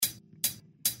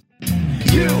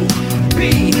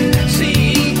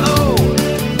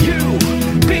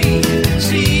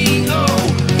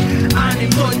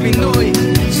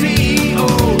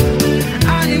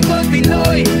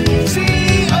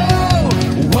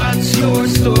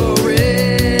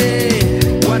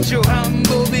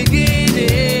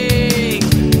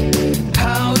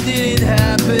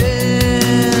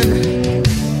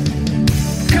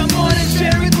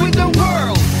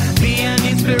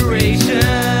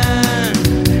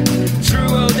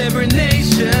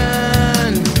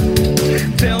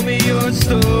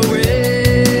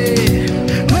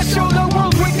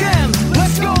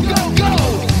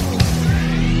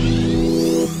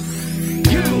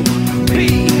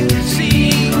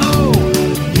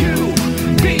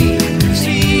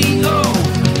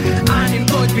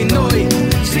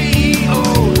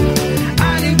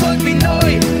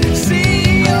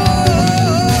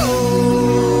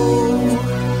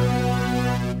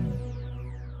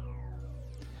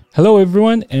Hello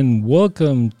everyone and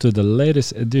welcome to the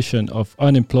latest edition of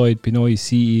Unemployed Pinoy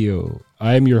CEO.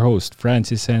 I am your host,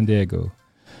 Francis San Diego.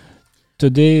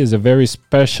 Today is a very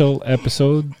special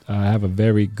episode. I have a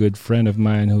very good friend of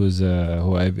mine who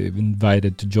I've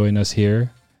invited to join us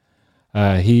here.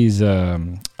 He's a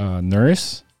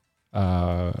nurse.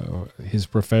 He's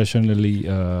professionally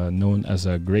known as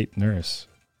a great nurse,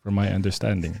 from my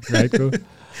understanding. Right, Ku?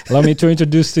 Allow me to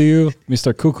introduce to you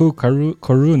Mr. Kuku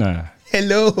Coruna.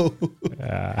 Hello.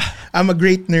 I'm a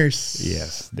great nurse.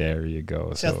 Yes, there you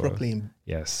go. Self-proclaimed.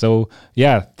 Yes. So,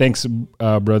 yeah, thanks,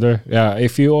 brother. Yeah,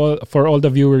 for all the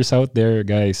viewers out there,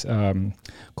 guys,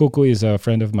 Kuku is a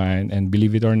friend of mine, and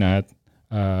believe it or not,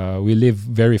 we live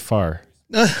very far,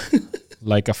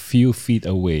 like a few feet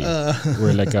away.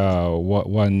 We're like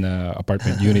one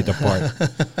apartment unit apart.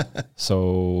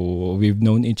 So we've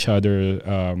known each other.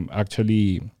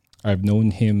 Actually, I've known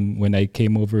him when I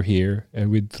came over here,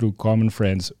 and through common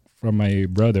friends from my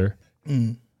brother.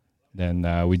 Then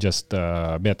we just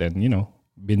met and,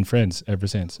 been friends ever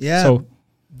since. Yeah. So,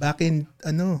 back in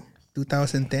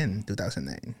 2010,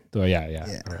 2009. So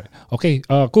yeah. All right. Okay,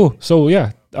 cool. So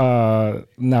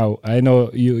now I know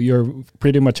you're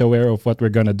pretty much aware of what we're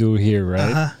going to do here,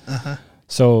 right?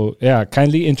 So,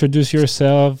 kindly introduce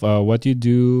yourself, what you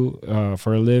do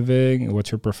for a living, what's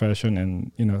your profession,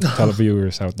 and, tell the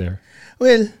viewers out there.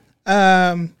 Well,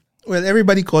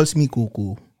 everybody calls me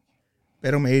Kuku,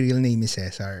 pero my real name is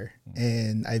Cesar.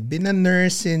 And I've been a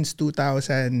nurse since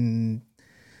 2000,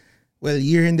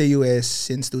 here in the US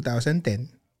since 2010.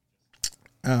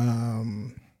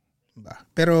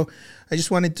 Pero I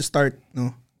just wanted to start,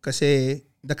 kasi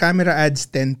the camera adds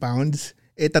 10 pounds.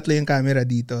 Tatlo yung camera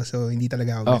dito, so hindi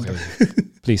talaga ako ganito. Okay.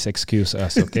 Please excuse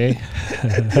us, okay?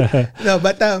 No,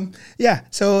 but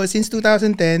so since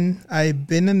 2010, I've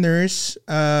been a nurse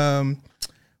from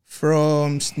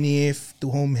SNF to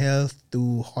home health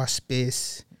to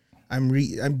hospice. I'm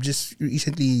just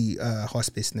recently a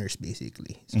hospice nurse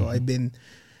basically. So I've been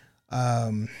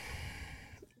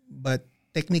but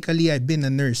technically I've been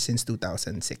a nurse since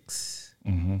 2006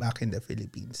 back in the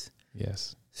Philippines.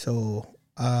 Yes. So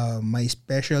my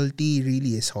specialty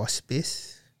really is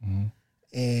hospice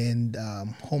and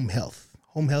home health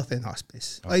and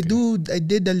hospice. Okay. I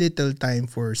did a little time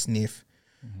for SNF,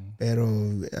 pero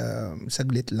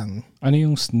saglit lang. Ano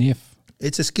yung SNF?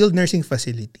 It's a skilled nursing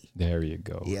facility. There you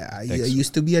go. Yeah, I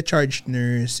used to be a charge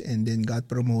nurse and then got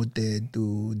promoted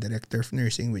to director of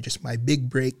nursing, which is my big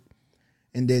break.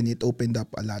 And then it opened up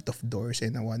a lot of doors,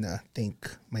 and I wanna thank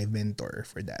my mentor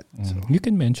for that. So You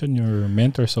can mention your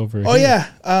mentors over here. Oh yeah,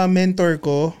 mentor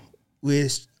ko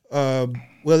with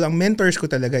ang mentors ko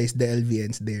talaga is the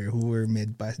LVNs there who were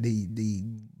MedPass. They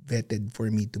vetted for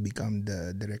me to become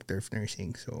the director of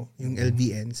nursing. So yung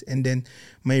LVNs, and then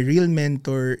my real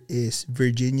mentor is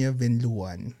Virginia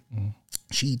Venluan.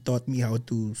 She taught me how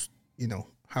to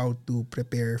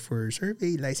prepare for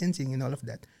survey, licensing, and all of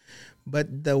that.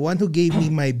 But the one who gave me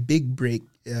my big break,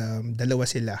 dalawa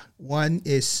sila. One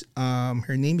is,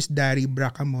 her name is Dari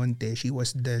Bracamonte. She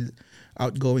was the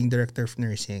outgoing director of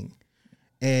nursing.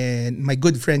 And my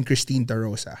good friend, Christine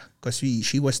Tarosa, because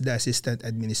she was the assistant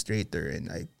administrator. And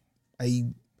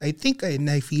I think and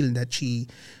I feel that she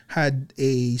had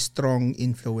a strong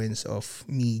influence of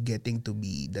me getting to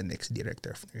be the next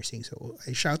director of nursing. So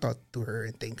I shout out to her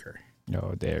and thank her.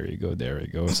 Oh, there you go.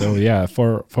 So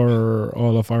for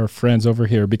all of our friends over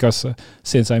here, because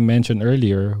since I mentioned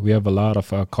earlier, we have a lot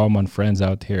of common friends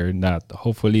out here that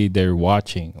hopefully they're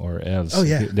watching, or else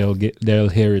they'll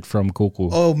hear it from Kuku.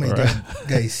 Oh my God,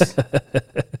 guys.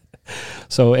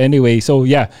 So anyway,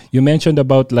 you mentioned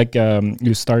about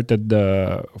you started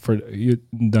the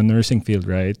nursing field,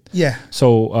 right? Yeah.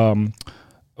 So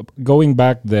going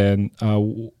back then,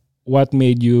 what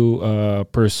made you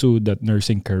pursue that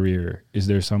nursing career? Is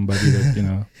there somebody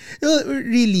that Well,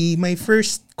 really, my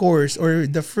first course or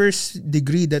the first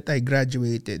degree that I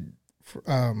graduated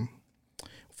from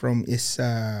is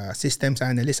systems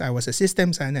analyst. I was a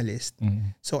systems analyst.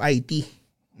 So IT,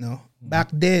 no? Back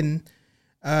then,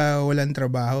 walang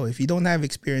trabaho. If you don't have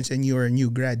experience and you're a new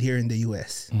grad here in the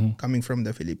US, coming from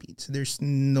the Philippines, there's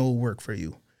no work for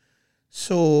you.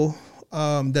 So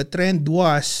the trend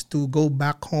was to go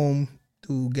back home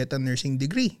to get a nursing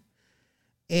degree.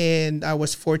 And I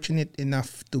was fortunate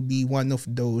enough to be one of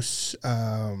those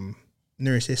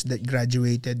nurses that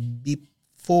graduated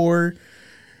before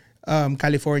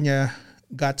California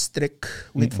got strict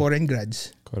with foreign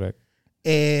grads. Correct.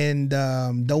 And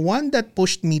the one that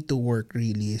pushed me to work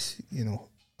really is,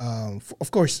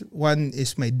 of course, one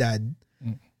is my dad.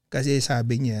 Kasi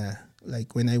sabi niya,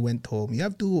 like when I went home, you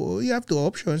have two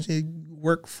options. You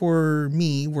work for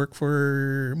me, work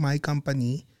for my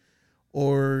company,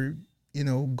 or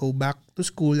go back to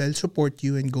school. I'll support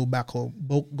you and go back home,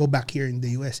 go back here in the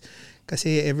US.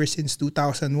 Kasi ever since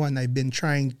 2001, I've been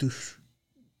trying to,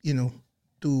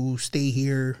 to stay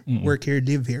here, work here,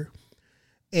 live here.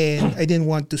 And I didn't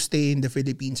want to stay in the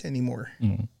Philippines anymore.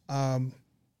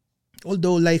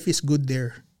 Although life is good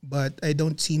there, but I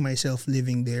don't see myself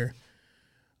living there.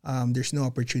 There's no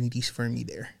opportunities for me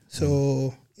there.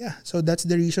 So, so that's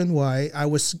the reason why I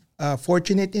was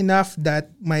fortunate enough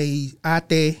that my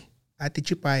Ate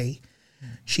Chipay,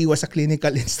 she was a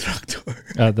clinical instructor.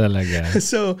 Talaga.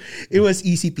 So, it was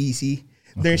easy peasy.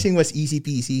 Nursing was easy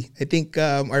peasy. I think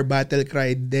our battle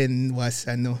cry then was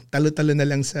talo-talo na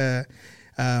lang sa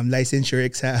licensure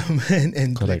exam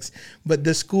and Correct. but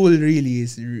the school really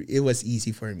it was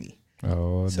easy for me.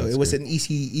 Oh, So it was an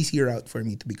easy route for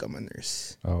me to become a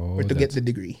nurse or to get the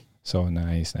degree. So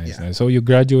nice. So you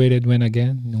graduated when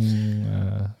again?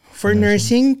 For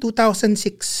nursing,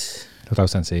 2006.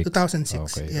 2006. 2006.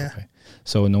 Okay, yeah. okay.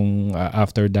 So nung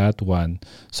after that one,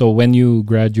 so when you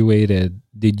graduated,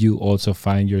 did you also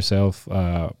find yourself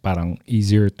parang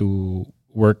easier to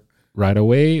work right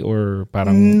away or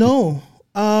parang No.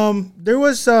 There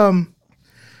was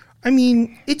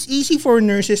it's easy for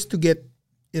nurses to get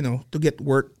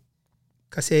work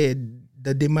kasi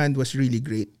the demand was really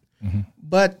great.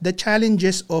 But the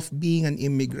challenges of being an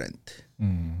immigrant,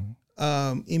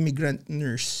 immigrant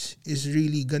nurse is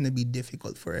really gonna be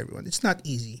difficult for everyone. It's not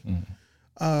easy.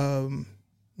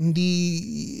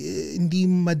 Hindi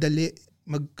madali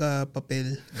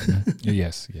magka-papel.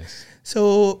 Yes.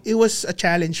 So it was a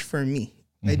challenge for me.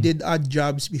 I did odd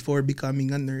jobs before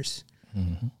becoming a nurse.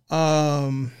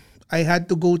 I had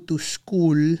to go to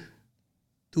school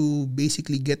to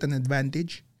basically get an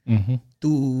advantage to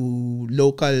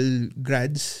local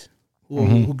grads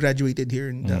who graduated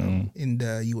here in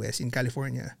the US, in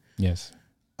California. Yes.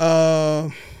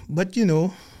 But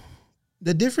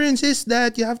the difference is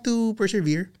that you have to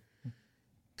persevere.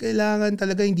 Kailangan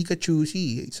talaga hindi ka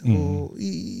choosy. So,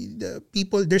 the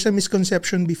people, there's a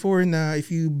misconception before na if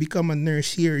you become a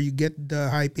nurse here, you get the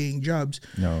high-paying jobs.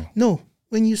 No.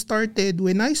 When I started,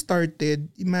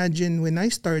 imagine when I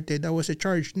started, I was a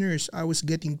charge nurse. I was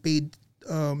getting paid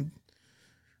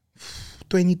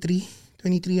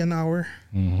 23 an hour.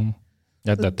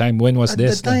 At that time, when was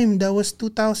this? At the time, that was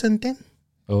 2010.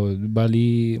 Oh,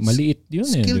 bali maliit yun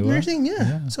Skilled di ba? nursing,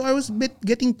 yeah. So I was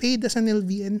getting paid as an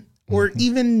LVN or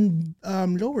even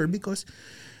lower because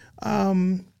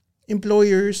my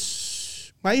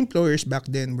employers back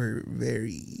then were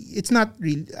it's not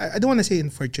really, I don't want to say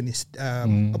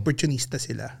opportunista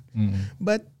sila.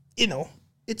 But,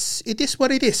 it is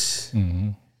what it is.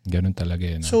 Ganun talaga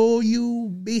yun. So you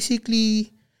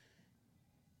basically,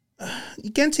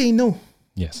 you can't say no.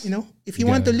 Yes. If you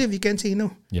want to live, you can't say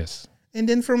no. Yes. And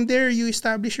then from there, you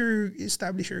establish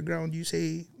your ground. You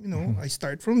say, I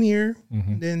start from here,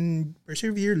 then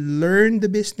persevere, learn the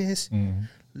business,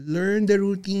 learn the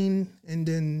routine, and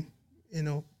then,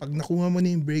 pag nakuha mo na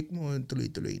yung break mo,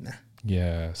 tuloy-tuloy na.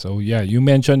 Yeah. So yeah, you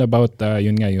mentioned about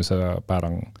yun nga yung sa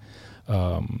parang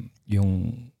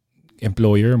yung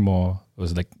employer mo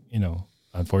was like,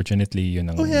 unfortunately yun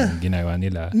ang ginawa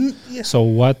nila. Yeah. So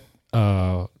what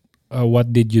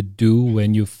did you do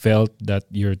when you felt that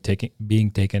you're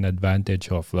being taken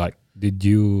advantage of? Like, did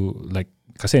you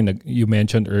kasi you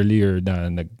mentioned earlier na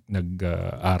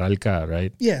nag-aral ka,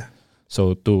 right? Yeah.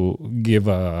 So to give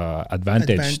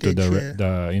advantage to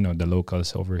the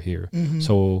locals over here.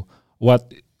 So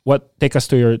what take us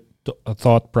to your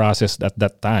thought process at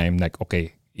that time? Like,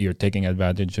 okay, you're taking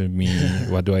advantage of me.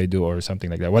 What do I do, or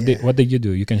something like that? What did you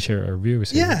do? You can share our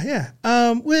viewers. Yeah.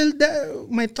 Well,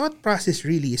 my thought process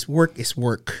really is work is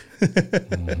work.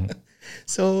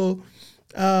 So,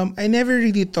 I never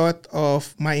really thought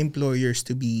of my employers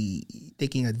to be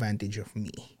taking advantage of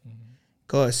me,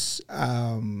 because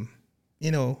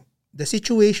the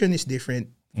situation is different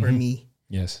for me.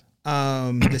 Yes.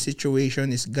 The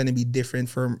situation is gonna be different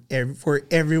for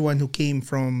everyone who came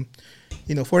from,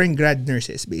 foreign grad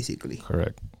nurses, basically.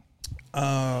 Correct.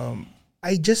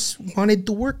 I just wanted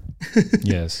to work.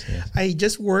 Yes. I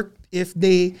just worked. If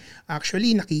they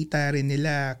actually nakita rin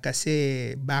nila,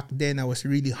 kasi back then I was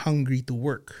really hungry to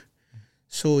work.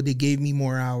 So they gave me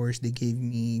more hours, they gave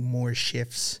me more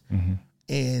shifts.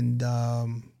 And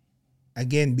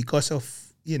again, because of,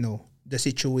 the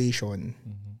situation,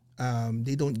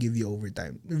 they don't give you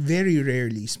overtime. Very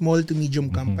rarely. Small to medium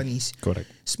companies.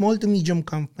 Correct. Small to medium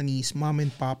companies, mom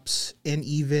and pops, and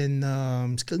even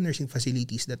skilled nursing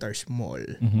facilities that are small,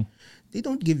 they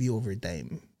don't give you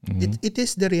overtime. It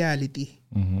is the reality.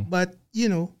 But,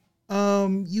 you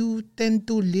tend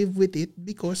to live with it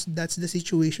because that's the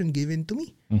situation given to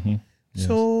me. Yes.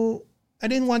 So I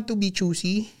didn't want to be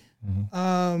choosy.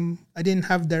 I didn't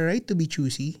have the right to be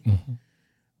choosy.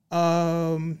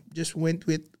 Just went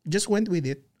with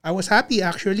it. I was happy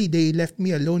actually. They left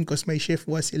me alone because my shift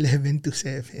was 11 to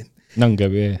 7. Ng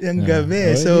gabi.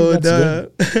 Gabi. Well, So that's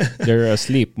good. They're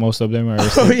asleep. Most of them are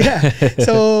asleep. Oh yeah.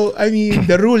 So I mean,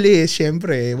 the rule is,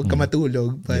 syempre, wag ka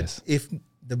matulog. But Yes.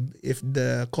 if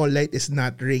the call light is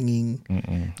not ringing,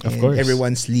 Of and course.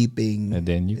 everyone's sleeping, And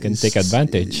then you can take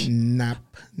advantage. Nap.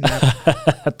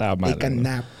 Tama Take a lang.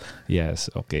 nap.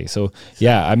 Yes, okay. So,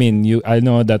 yeah, I mean, I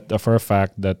know that for a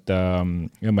fact that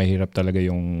mahirap talaga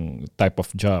yung type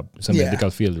of job sa Yeah. medical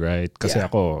field, right? Kasi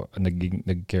Yeah. ako,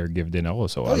 nag-caregive din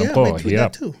ako. So, Oh alam yeah, ko, went through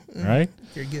hirap. that too. Right?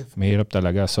 Caregive. Mahirap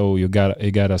talaga. So, you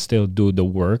gotta still do the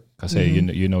work kasi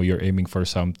you know you're aiming for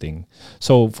something.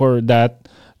 So, for that,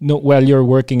 while you're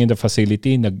working in the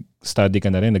facility, nag-study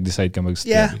ka na rin, nag-decide ka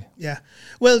mag-study. Yeah.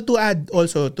 Well, to add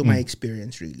also to my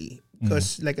experience, really,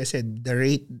 because like I said, the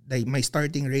rate, like my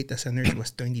starting rate as a nurse was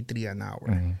 23 an hour.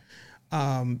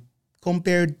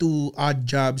 Compared to odd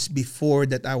jobs before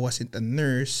that, I wasn't a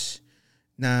nurse.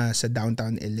 Na sa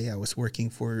downtown LA, I was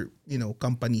working for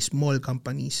companies, small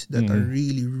companies that are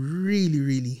really, really,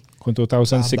 really. Kung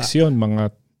 2006 yun,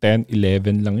 mga 10,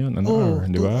 11 lang yun. Hour,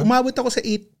 di ba? Umabot ako sa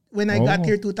 8. When I got Oh.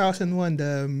 here 2001,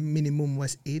 the minimum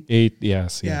was 8. 8,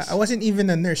 yes. Yeah, I wasn't even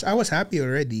a nurse. I was happy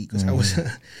already because I was,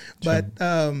 but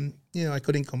I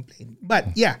couldn't complain.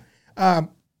 But yeah,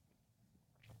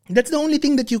 that's the only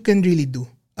thing that you can really do.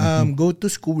 Go to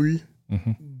school,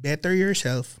 better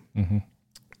yourself,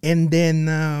 and then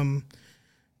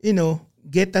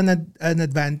get an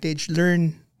advantage.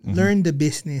 Learn the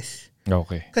business.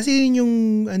 Okay. Kasi yun yung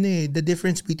the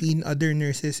difference between other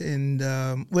nurses and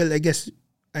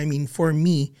for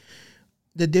me,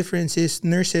 the difference is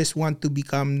nurses want to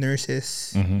become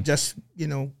nurses, just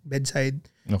bedside.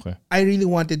 Okay. I really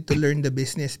wanted to learn the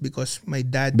business because my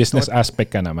dad Business taught-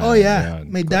 aspect ka naman. Oh yeah,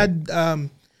 Yan, my correct.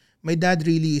 dad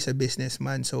really is a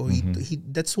businessman, so he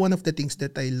that's one of the things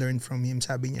that I learned from him.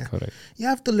 Sabi niya, Correct. you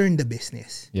have to learn the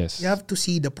business. Yes. You have to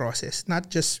see the process, not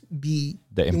just be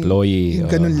The employee. Yung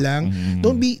ganun lang.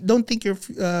 Don't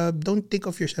think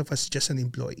of yourself as just an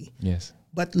employee. Yes.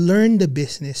 But learn the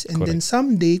business, and then Correct.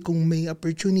 someday kung may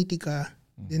opportunity ka,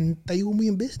 then tayo mo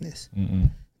yung business.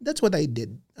 That's what I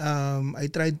did.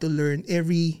 I tried to learn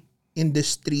every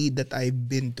industry that I've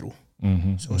been through.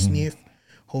 So SNF,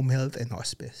 home health, and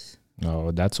hospice.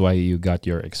 Oh, that's why you got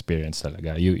your experience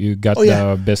talaga. You got Oh,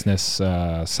 yeah. the business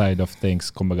side of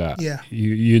things. Kumbaga, Yeah.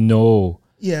 you know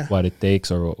Yeah. what it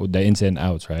takes or the ins and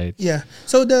outs, right? Yeah.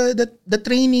 So the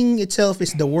training itself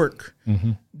is the work.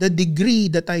 The degree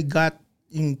that I got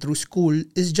through school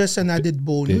is just an added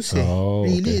bonus. Oh,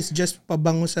 Really, okay. it's just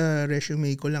pabango sa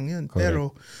resume ko lang yun. Correct.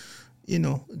 Pero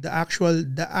the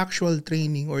actual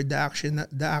training or the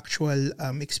actual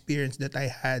experience that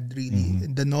I had, really,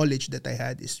 the knowledge that I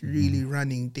had is really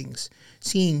running things,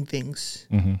 seeing things,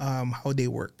 how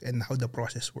they work and how the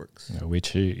process works.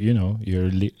 Which, you're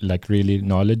really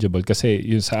knowledgeable. Kasi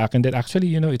yun sa akin din,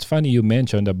 actually, it's funny you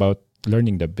mentioned about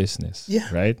learning the business. Yeah.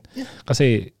 Right? Yeah.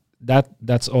 Kasi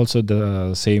that's also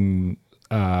the same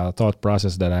thought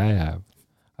process that I have.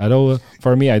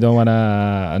 For me, I don't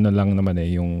wanna lang naman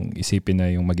yung isipin na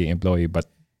yung maging employee, but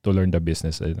to learn the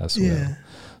business as well. Yeah.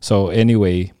 So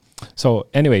anyway,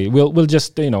 we'll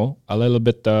just a little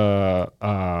bit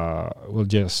we'll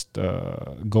just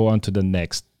go on to the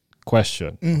next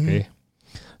question. Okay.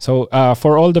 So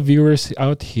for all the viewers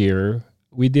out here,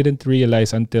 we didn't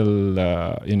realize until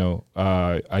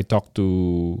I talked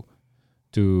to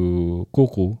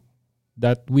Kuku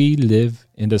that we live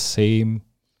in the same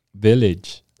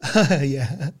village.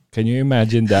 Yeah. Can you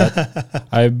imagine that?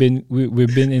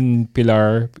 We've been in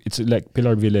Pilar. It's like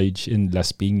Pilar Village in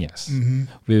Las Piñas. Mhm.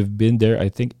 We've been there, I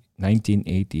think,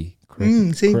 1980.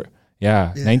 Correct? Same.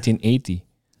 Yeah, 1980.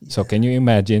 So can you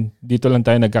imagine? Dito lang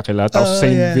tayo nagkakilala. Tapos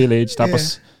same Yeah. village.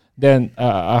 Tapos then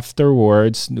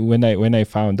afterwards, when I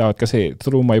found out, kasi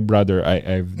through my brother,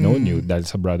 I've known you. Dahil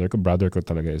sa brother ko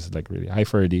talaga is like really. Hi,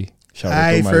 Ferdy. Shout out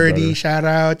Hi, to my Ferdy. brother. Shout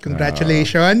out.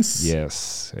 Congratulations.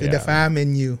 Yes. To the fam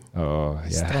and you. Oh,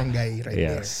 yeah. Strong guy right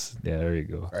Yes. There we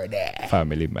go. there. Ferdy.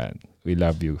 Family man. We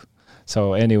love you.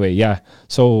 So anyway, yeah.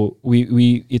 So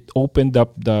we it opened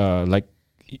up the like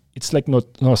it's like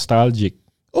nostalgic.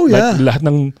 Oh, yeah. Like lahat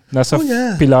ng nasa Oh,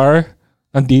 yeah. Pilar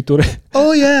andito rin,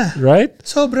 Oh, yeah. right?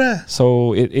 Sobra.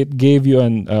 So it gave you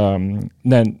an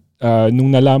nung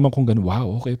nalaman kong ganun,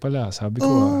 wow, okay pala. Sabi ko,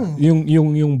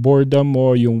 yung boredom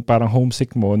mo, yung parang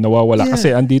homesick mo, nawawala. Yeah.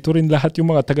 Kasi andito rin lahat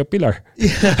yung mga taga-Pilar.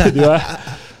 Di ba?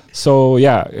 So,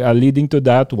 yeah, leading to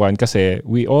that one, kasi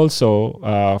we also,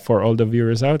 for all the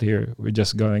viewers out here,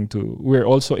 we're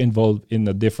also involved in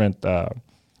the different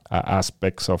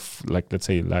aspects of, like, let's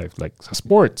say, life, like sa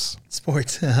sports.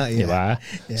 Sports. Di Yeah. ba?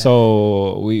 Yeah.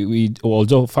 So, we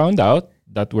also found out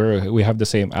that we have the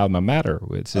same alma mater,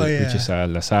 which is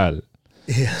La Salle.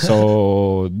 Yeah.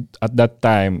 So at that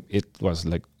time, it was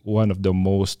like one of the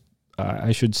most,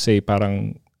 I should say,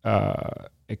 parang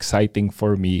exciting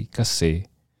for me kasi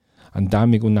ang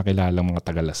dami kong nakilala mga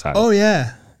taga La Salle. Oh,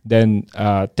 yeah. Then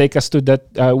take us to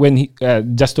that when he,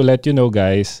 just to let you know,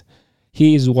 guys,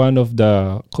 he is one of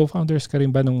the co-founders ka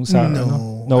rin ba nung sa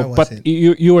No, I but wasn't.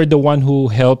 you were the one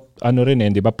who helped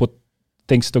di ba, put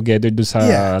things together do sa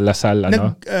Yeah. La Salle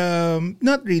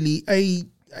Not really.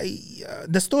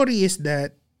 The story is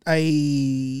that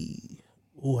I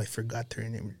forgot her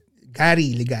name.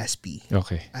 Gary Legaspi.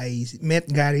 Okay. I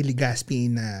met Gary Legaspi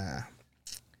in a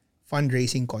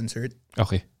fundraising concert.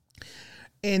 Okay.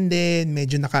 And then,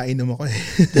 medyo nakainom ako.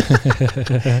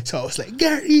 So, I was like,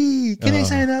 Gary, can I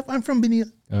sign up? I'm from Benil.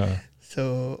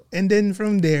 So, and then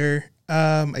from there,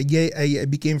 I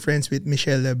became friends with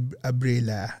Michelle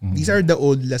Abrela. These are the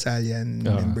old Lasallian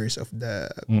members of the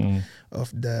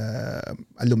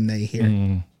alumni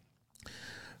here.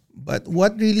 But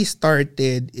what really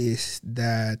started is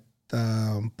that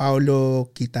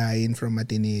Paulo Kitain from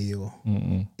Ateneo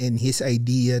and his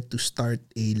idea to start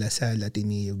a La Salle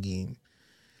Ateneo game.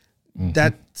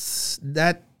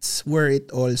 That's where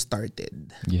it all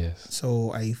started. Yes.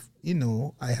 So I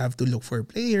have to look for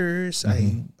players.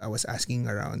 I was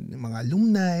asking around mga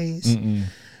alumni.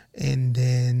 And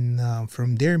then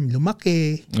from there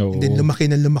lumaki. Oo. And then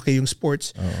lumaki yung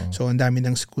sports. Oo. So ang dami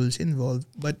ng schools involved.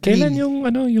 But Kailan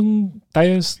really, yung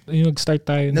nag-start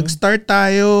tayo? No? nag-start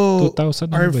tayo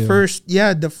 2000 our ba yun?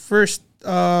 the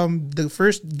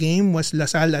first game was La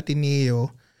Salle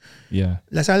Ateneo. Yeah.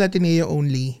 La Salle Ateneo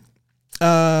only.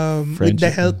 With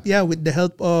the Friendship.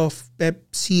 help of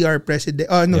Pepsi, our president.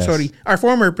 Yes. Our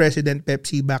former president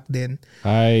Pepsi back then.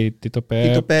 Hi, Tito Peps.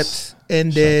 Tito Peps,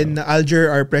 and then Alger,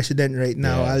 our president right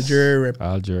now. Yes.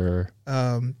 Alger.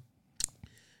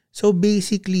 So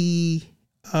basically,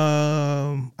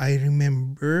 I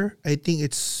remember. I think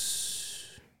it's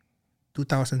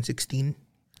 2016.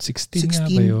 16 nga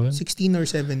ba yun? 16 or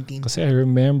 17. Kasi I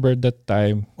remember that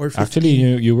time. Or 15.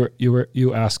 Actually, you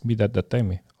asked me that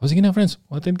time eh. Oh, sige na, friends.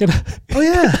 Attend ka na. Oh,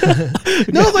 yeah.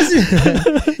 No, kasi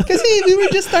we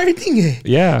were just starting eh.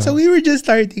 Yeah. So we were just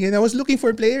starting and I was looking for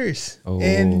players. Oh.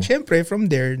 And syempre, from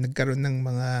there, nagkaroon ng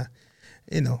mga,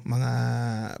 mga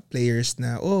players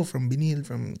na, from Benil,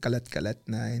 from kalat-kalat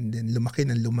na, and then lumaki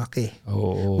ng lumaki.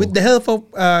 Oh. With the help of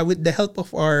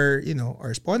our,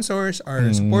 our sponsors, our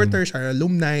supporters, our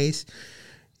alumni,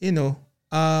 dun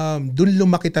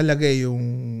lumaki talaga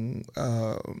yung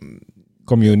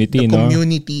community, the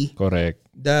community. Correct.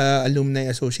 The alumni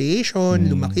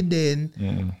association, lumaki din.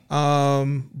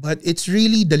 But it's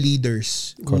really the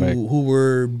leaders who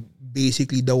were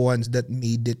basically the ones that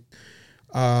made it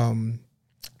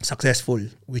successful,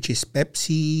 which is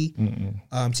Pepsi,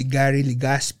 si Gary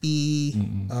Legaspi,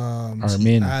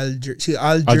 si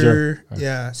Alger,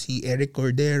 si Eric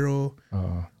Cordero.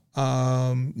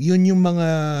 Yun yung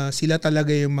sila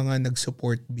talaga yung mga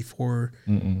nag-support before.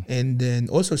 And then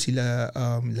also sila,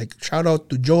 like shout out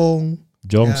to Jong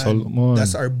Jong Solomon.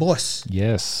 That's our boss.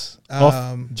 Yes. Of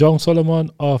Jong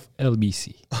Solomon of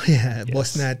LBC. Oh yeah, Yes.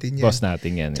 boss natin yan. Boss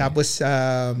natin yan. Tapos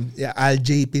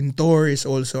Aljay Pintor is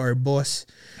also our boss.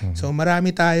 So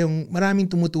maraming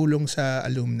tumutulong sa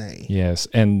alumni. Yes,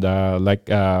 and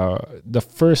the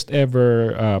first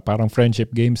ever parang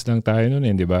friendship games lang tayo noon,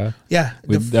 di ba? Yeah.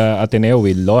 With Ateneo,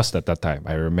 we lost at that time.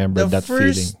 I remember that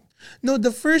feeling. No,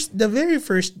 the very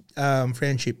first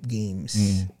friendship games,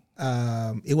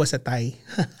 it was a tie.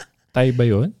 Tie ba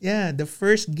yun? Yeah, the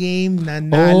first game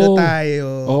nanalo tayo.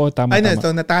 Oo, tama.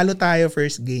 So natalo tayo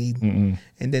first game.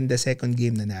 And then the second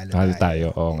game nanalo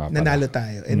tayo. Oo nga pala. Nanalo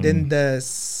tayo. And then the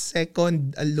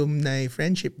second alumni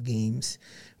friendship games,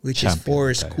 which is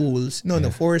 4 schools. No,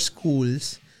 4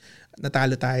 schools.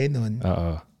 Natalo tayo nun.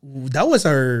 Oo. That was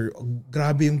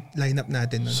grabe yung lineup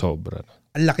natin nun. Sobra.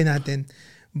 Ang laki natin.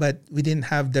 But we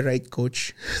didn't have the right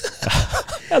coach.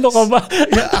 Ano ka ba?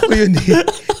 Ako yun eh.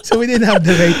 So we didn't have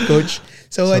the right coach.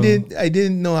 So I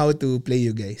didn't know how to play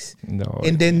you guys. No.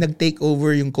 And then nag-take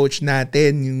over yung coach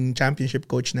natin, yung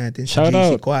championship coach natin, si Shout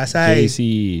JC out Kwasay. JC.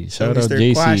 Shout So out Mr.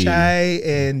 JC. Kwasay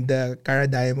and Cara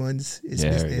Diamonds is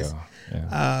There business. you go.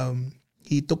 Yeah.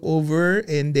 He took over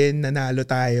and then nanalo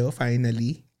tayo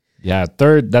finally. Yeah,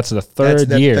 that's the third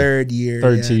That's the year. third year.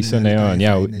 Third season na yun.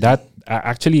 Yeah, finally.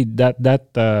 that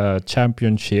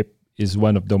championship is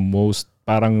one of the most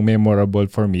parang memorable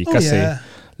for me kasi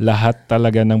lahat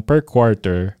talaga ng per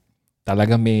quarter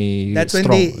talaga may that's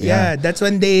strong. That's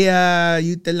when they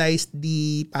utilized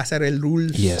the passerelle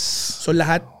rules. Yes. So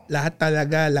lahat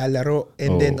talaga lalaro,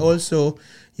 and then also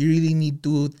you really need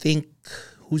to think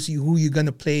who you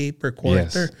gonna play per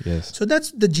quarter. Yes. So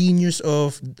that's the genius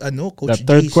of Coach The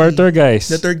third JC. quarter guys.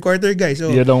 The third quarter guys.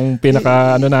 So yun ang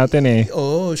pinaka natin eh.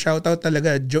 shout out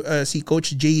talaga si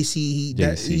Coach JC.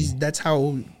 That's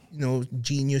how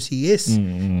genius he is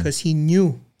because he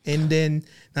knew. And then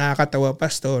nakakatawa pa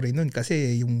story nun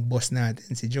kasi yung boss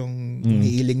natin si Jong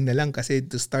umiiling na lang kasi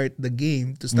to start the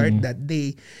game, to start that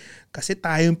day kasi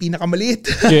tayo yung pinakamaliit.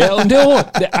 Yeah,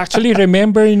 actually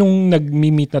remember nung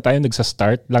nagmi-meet na tayo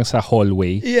nagsa-start lang sa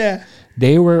hallway. Yeah.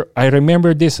 I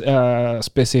remember this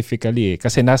specifically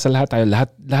kasi nasa lahat tayo,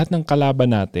 lahat ng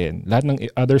kalaban natin, lahat ng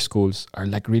other schools are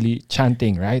like really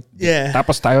chanting, right? Yeah.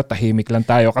 Tapos tayo tahimik lang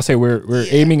tayo kasi we're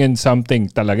aiming in something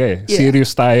talaga eh. Yeah.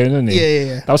 Serious tayo nun eh.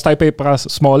 Yeah. Tapos tayo pa yung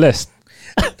smallest.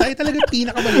 Tayo talaga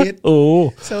pinakamaliit.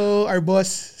 Oo. So our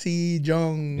boss si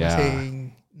Jong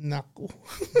saying, naku.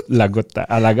 Lagot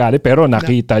alagari pero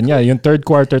nakita niya yung third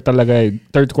quarter talaga.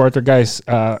 Third quarter guys.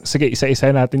 Sige,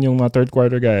 isa-isa natin yung mga third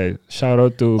quarter guys. Shout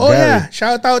out to Gary. Yeah,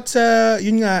 shout out sa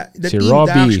yun nga the Si team, Robbie.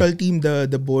 the actual team,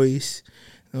 the boys.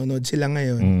 Nanonood sila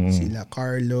ngayon. Sila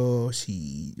Carlo,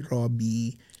 si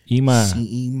Robbie, Ima.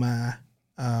 si Ima,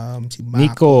 si Mako,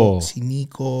 Nico. si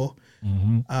Nico,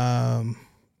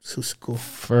 Susko,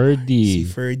 Ferdy. si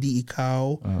Ferdy,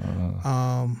 ikaw,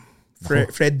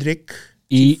 Frederick,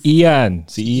 Ian.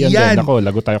 Si Ian din. Ako,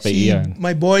 lagot tayo kay Ian.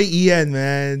 My boy Ian,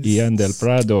 man. Ian Del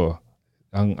Prado.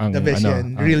 Ang The best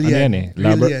yan. ang, Real ano yan. yan eh.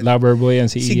 Real yan. Lover boy yan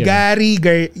si Si Ian.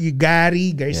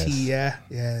 Gary Garcia.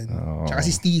 Yan. Tsaka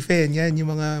si Stephen. Yan,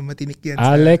 yung mga matinik yan.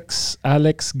 Alex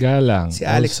Galang. Si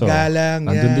Alex also.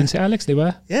 Galang. Andun din si Alex, di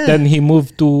ba? Yeah. Then he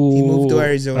moved to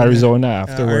Arizona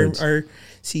afterwards.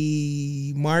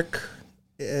 Si Mark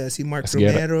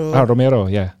Asguera. Romero. Romero,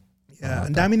 yeah. Yeah,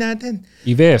 ang dami natin.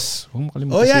 Ives.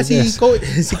 Si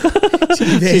Ives. Si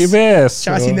Ives.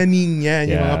 Tsaka si Naning yan.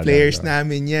 Yung mga players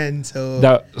namin yan.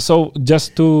 So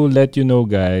just to let you know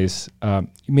guys,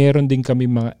 meron din kami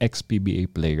mga ex-PBA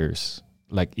players.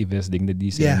 Like Ives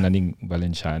Dignadisi and Naning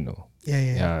Valenciano.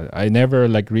 Yeah. I never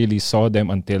like really saw them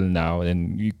until now,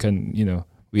 and you can,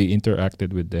 we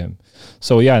interacted with them.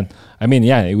 So we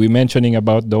mentioning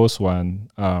about those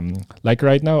one. Like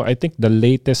right now, I think the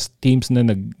latest teams na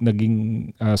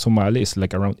naging sumali is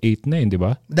like around 8 na, di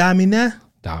ba? Dami na.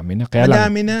 Kaya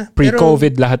lang,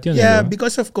 pre-COVID lahat yun. Yeah,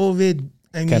 because of COVID,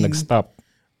 kaya nag-stop.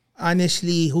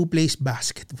 Honestly, who plays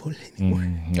basketball anymore?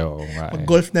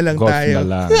 Golf na lang golf tayo. Na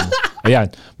lang.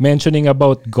 Ayan, mentioning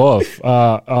about golf,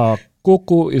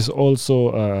 Kuku is also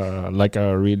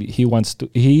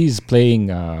he's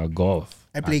playing golf.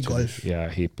 I play actually. golf. Yeah,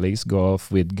 he plays golf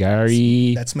with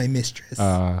Gary. That's my mistress.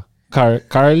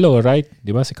 Carlo, right? Di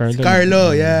ba si Carlo?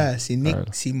 Si Nick, Carlo.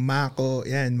 si Mako,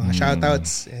 yan, mga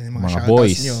shoutouts. Mga shoutouts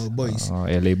boys. nyo, boys.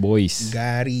 LA boys.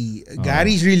 Gary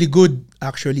is really good,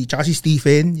 actually. Tsaka si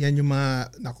Stephen, yan yung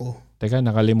mga, Teka,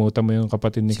 nakalimutan mo yung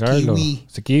kapatid ni Si Carlo. Kiwi.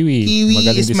 Si Kiwi.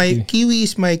 Kiwi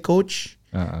is my coach.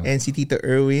 And si Tito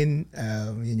Erwin,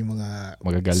 yun yung mga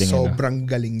magagaling sobrang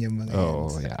galing niya mga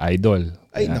idol.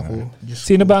 Ay, naku.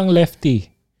 Sino ba ang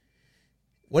lefty?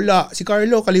 Wala. Si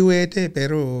Carlo, kaliwete,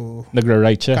 pero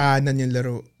Nagra-right siya. kanan yung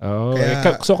laro. Oh,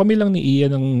 Kaya- so kami lang ni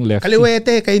Ian ng lefty.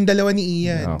 Kaliwete, kayong dalawa ni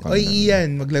Ian. Okay. Oy,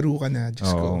 Ian, maglaro ka na. Diyos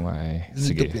ko. Oo nga eh. You need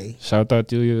Sige. to play. Shout out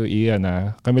to you, Ian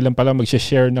Kami lang pala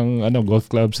mag-share ng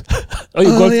golf clubs.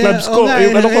 Golf clubs ko.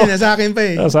 Yung ano ko. Nasa akin pa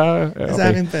eh. Nasa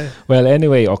Nasa akin pa. Well,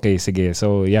 anyway, okay, sige.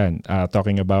 So, yan.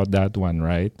 Talking about that one,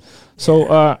 right? So,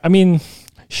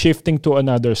 shifting to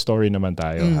another story naman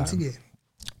tayo. Ha? Sige.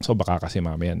 So, baka kasi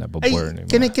mamaya Ay, nababurn.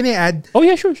 can I add? Oh,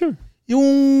 yeah, sure.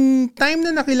 Yung time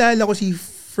na nakilala ko si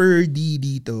Ferdy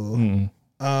dito,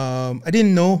 I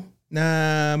didn't know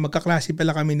na magkaklase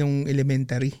pala kami nung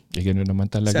elementary. Gano'n naman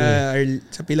talaga.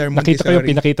 Sa Pilar Nakita ko Montessori. yung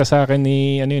pinakita sa akin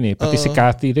ni, pati si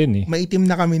Cathy rin eh. Maitim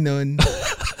na kami nun.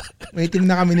 Maitim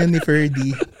na kami nun ni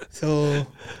Ferdy. So,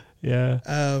 Yeah.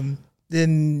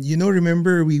 then,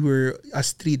 remember we were a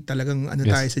street talagang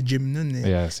tayo sa gym nun eh.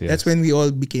 Yes. That's when we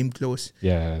all became close.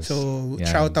 Yes. So, Yeah.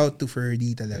 shout out to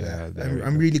Ferdy talaga. Yeah,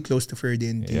 I'm really close to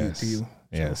Ferdy and to Yes. you.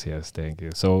 Yes, thank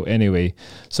you. So anyway,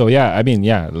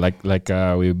 like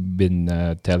we've been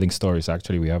telling stories.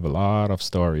 Actually, we have a lot of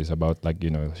stories about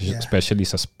especially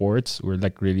sa sports. We're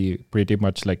like really pretty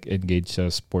much like engaged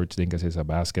sa sports din kasi sa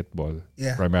basketball.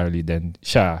 Yeah. Primarily, then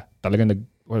siya talagang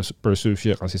nag-pursue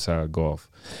siya kasi sa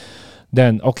golf.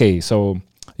 Then okay, so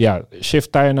yeah,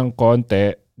 shift tayo ng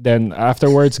konti. Then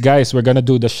afterwards, guys, we're gonna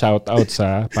do the shout-outs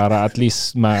para at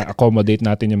least ma-accommodate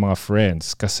natin yung mga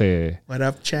friends kasi... What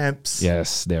up, champs?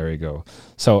 Yes, there we go.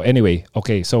 So anyway,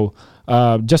 okay, so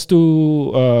just to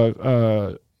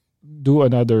do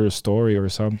another story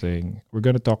or something, we're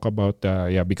gonna talk about,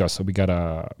 because we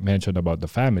gotta mention about the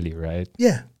family, right?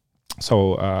 Yeah.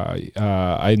 So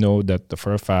I know that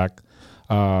for a fact,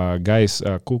 guys,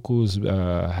 Cuckoo's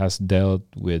has dealt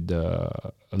with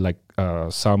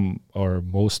some or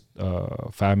most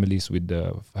families with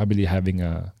the family having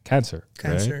cancer.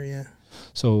 Cancer, right? yeah.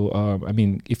 So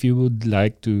if you would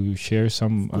like to share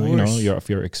some, of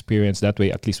your experience, that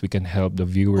way at least we can help the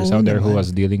viewers out there who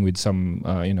was dealing with some,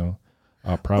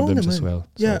 problems as well.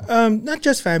 Yeah, not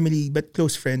just family but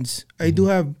close friends. I do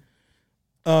have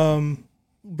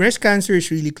breast cancer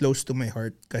is really close to my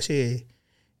heart kasi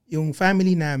yung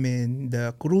family namin,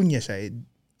 the Coruña side,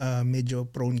 medyo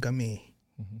prone kami.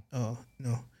 No.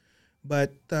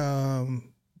 But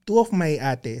two of my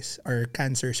ates are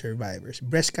cancer survivors,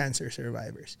 breast cancer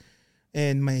survivors.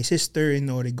 And my sister in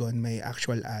Oregon, my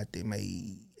actual ate, my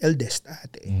eldest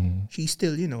ate, she's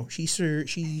still,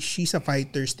 she's a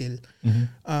fighter still.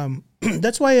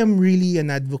 That's why I'm really an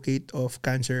advocate of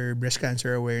breast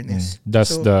cancer awareness.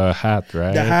 That's the hat,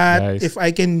 right? The hat, guys? if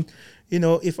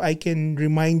I can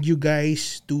remind you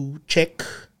guys to check,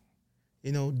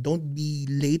 don't be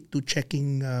late to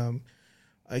checking,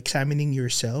 examining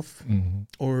yourself,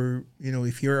 or,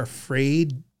 if you're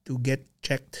afraid to get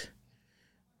checked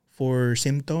for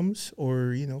symptoms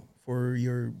or, for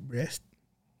your breast,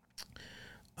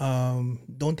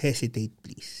 don't hesitate,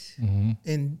 please.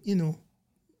 And,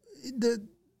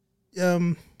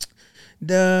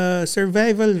 the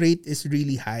survival rate is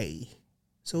really high.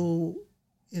 So,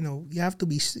 you have to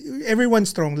be, everyone's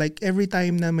strong. Like every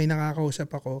time na may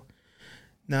nakakausap ako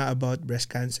na about breast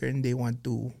cancer and they want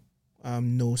to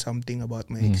know something about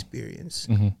my experience.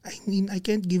 I mean, I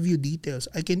can't give you details.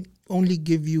 I can only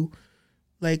give you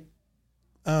like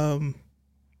a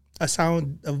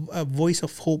voice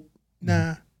of hope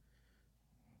na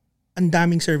ang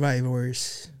daming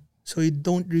survivors. So you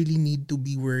don't really need to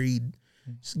be worried.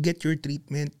 Just get your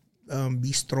treatment,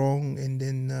 be strong, and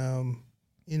then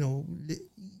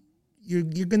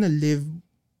you're gonna live.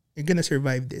 You're gonna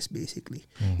survive this basically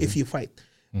if you fight.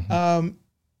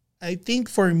 I think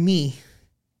for me,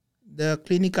 the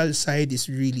clinical side is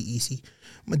really easy.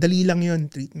 Madali lang yon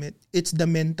treatment. It's the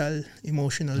mental,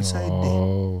 emotional side.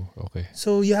 Oh, okay.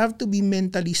 So you have to be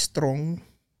mentally strong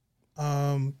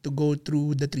to go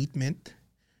through the treatment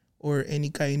or any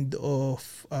kind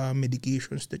of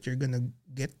medications that you're gonna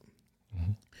get.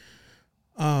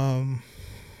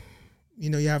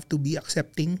 You have to be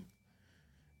accepting,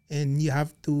 and you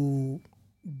have to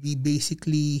be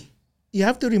you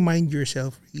have to remind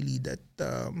yourself really that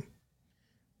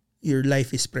your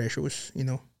life is precious,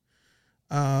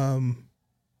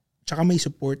 Tsaka may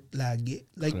support lagi.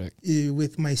 Like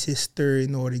with my sister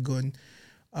in Oregon,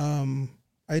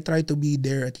 I try to be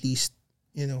there at least,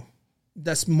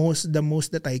 that's the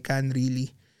most that I can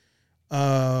really.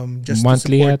 Just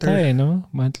monthly to support yata her. no?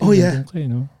 Monthly. Oh yeah. Kayo,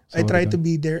 no? I try to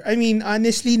be there. I mean,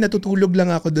 honestly, natutulog lang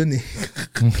ako dun eh.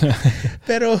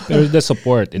 Pero there's the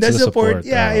support. It's the support.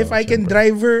 Yeah, if I can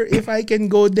drive her, if I can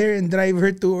go there and drive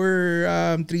her to her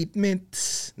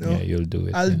treatments, no? Yeah, you'll do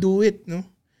it. I'll do it, no?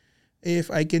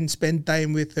 if I can spend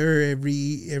time with her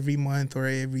every month or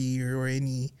every year or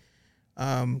any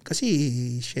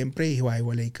kasi syempre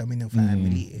hiwa-hiwalay kami ng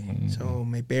family. So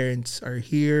my parents are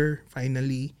here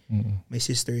finally. My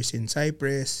sister is in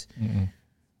Cyprus.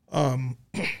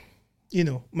 You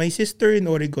know, my sister in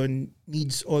Oregon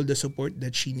needs all the support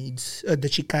that she needs,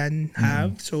 that she can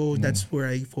have. So that's where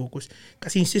I focus.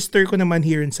 Kasi yung sister ko naman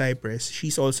here in Cyprus,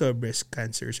 she's also a breast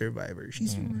cancer survivor.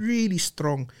 She's really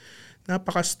strong.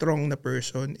 Napaka-strong na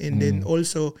person. And then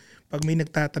also, pag may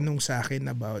nagtatanong sa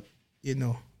akin about, you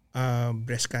know,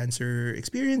 breast cancer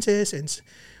experiences, and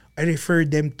I refer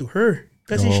them to her.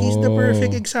 Kasi she's the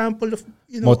perfect example of,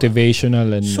 you know,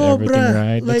 motivational and everything,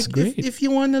 right? Like, That's great. if you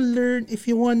wanna learn, if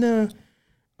you wanna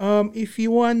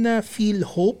feel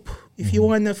hope, if you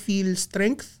wanna feel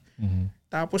strength,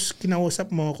 tapos kinausap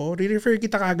mo ako, re-refer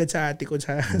kita kagad sa ate ko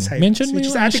sa Cyprus. Mention mo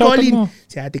Which is yung Ate shoutout Colleen. mo.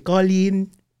 Si Ate Colleen,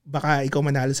 baka ikaw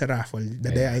manalo sa raffle.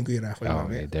 Dadayain ko yung raffle.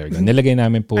 Okay, there we go. Nilagay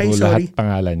namin puro Ay, sorry. lahat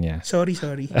pangalan niya. Sorry.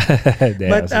 There,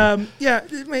 But sige. yeah,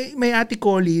 my Ate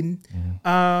Colleen,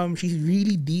 she's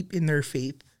really deep in her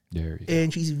faith. There we go.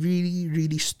 And she's really,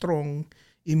 really strong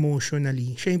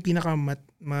emotionally. Siya yung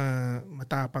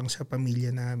matapang sa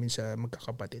pamilya namin sa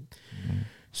magkakapatid.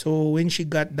 So when she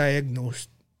got diagnosed,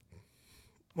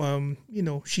 you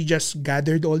know, she just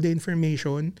gathered all the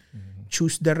information,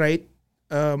 choose the right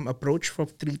approach for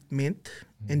treatment,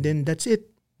 and then that's it.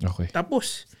 Okay.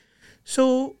 Tapos.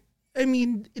 So, I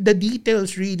mean, the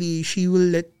details really, she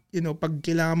will let, you know, pag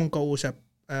kailangan mong kausap,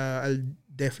 I'll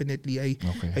definitely, I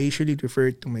usually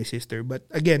refer to my sister. But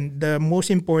again, the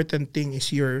most important thing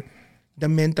is the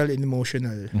mental and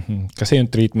emotional. Kasi yung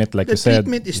treatment, like The you said,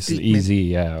 treatment is is treatment.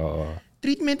 easy. Yeah. Oo.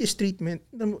 Treatment is treatment.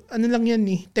 Ano lang yan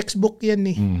textbook yan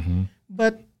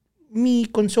But me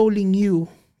consoling you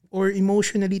or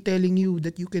emotionally telling you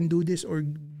that you can do this or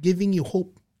giving you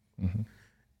hope,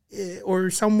 or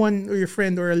someone or your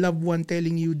friend or a loved one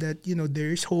telling you that, you know,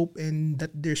 there's hope and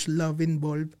that there's love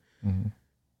involved,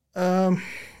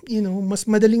 you know, mas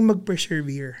madaling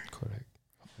mag-persevere. Correct.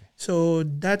 Okay. So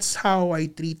that's how I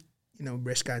treat, you know,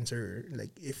 breast cancer.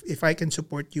 Like if I can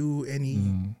support you any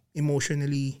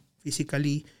emotionally,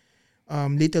 physically,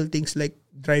 little things like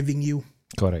driving you.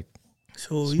 Correct.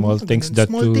 So Small yung things ganun, that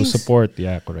small to things. support.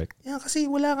 Yeah, correct. Yeah, kasi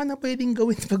wala ka na pwedeng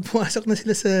gawin pag pumasok na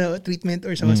sila sa treatment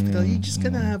or sa hospital. You just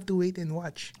gonna have to wait and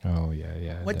watch. Oh,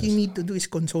 yeah. What you need to do is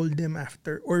console them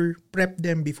after or prep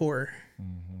them before.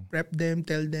 Prep them,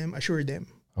 tell them, assure them.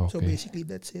 So Okay. basically,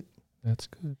 that's it. That's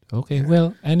good. Okay,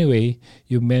 well, anyway,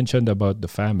 you mentioned about the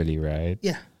family, right?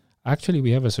 Yeah. Actually,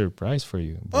 we have a surprise for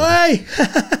you. Oy!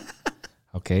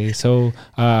 Okay, so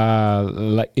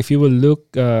like if you will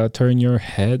look, turn your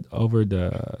head over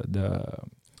the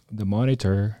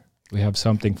monitor, we have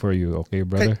something for you. Okay,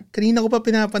 brother? Kanina ko pa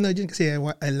pinapanood yun kasi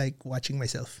I like watching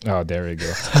myself. Oh, there we go.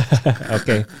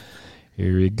 Okay,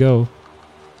 here we go.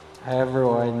 Hi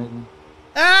everyone.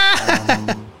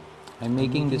 I'm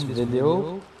making this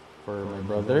video for my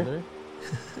brother.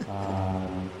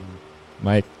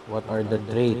 Mike. What are the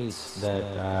traits that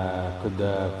could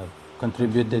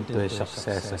contributed to his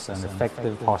success as an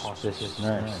effective hospice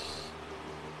nurse?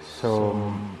 So,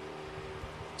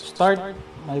 to start,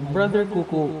 my brother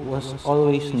Kuku was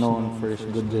always known for his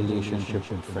good relationship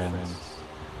with friends.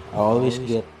 I always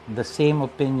get the same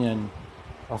opinion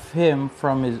of him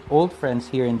from his old friends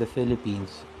here in the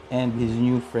Philippines and his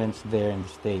new friends there in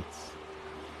the States.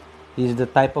 He's the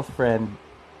type of friend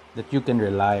that you can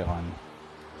rely on.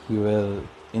 He will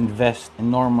invest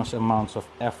enormous amounts of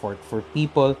effort for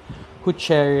people who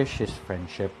cherish his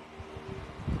friendship.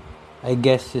 I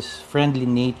guess his friendly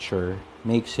nature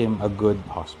makes him a good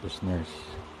hospice nurse.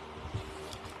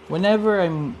 Whenever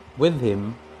I'm with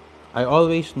him, I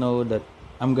always know that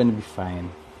I'm gonna be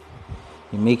fine.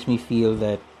 He makes me feel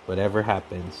that whatever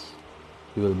happens,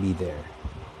 he will be there.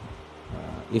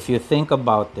 If you think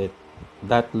about it,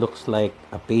 that looks like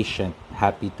a patient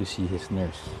happy to see his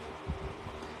nurse.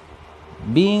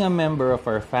 Being a member of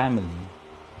our family,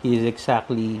 he is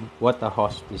exactly what a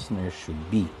hospice nurse should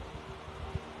be.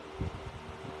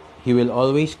 He will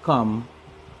always come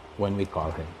when we call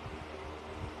him.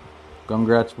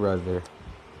 Congrats, brother.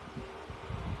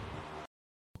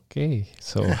 Okay,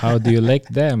 so how do you like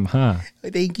them, huh?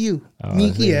 Thank you. Oh,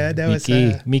 Mickey, so that was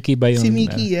Mickey ba yung... si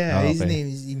Mickey, oh, his okay. name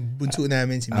is yung bunso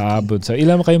namin si Mickey. Bunso.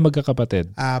 Ilan mo kayong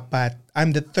magkakapatid? Apat.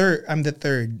 I'm the third.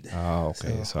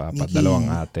 Okay. So apat, Mickey,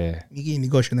 dalawang ate. Mickey,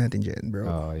 negosyo natin dyan, bro.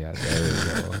 Oh, yeah. There we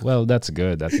go. Well, that's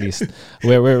good. At least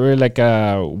we're like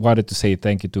wanted to say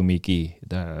thank you to Mickey.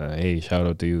 Hey, shout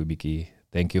out to you, Mickey.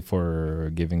 Thank you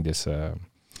for giving this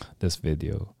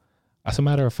video. As a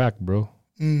matter of fact, bro,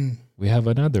 we have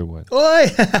another one. Oy!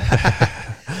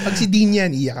 Pag si Dean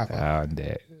yan, iyak ako.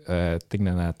 Hindi.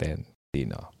 Tingnan natin.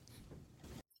 Sino?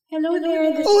 Hello there,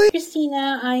 this is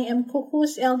Christina. I am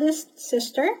Kuku's eldest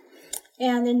sister.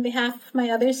 And in behalf of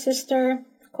my other sister,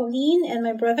 Colleen, and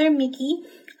my brother, Mickey,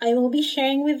 I will be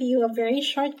sharing with you a very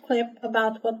short clip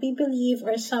about what we believe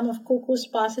are some of Kuku's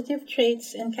positive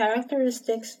traits and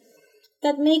characteristics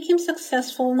that make him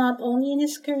successful not only in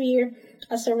his career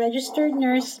as a registered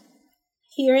nurse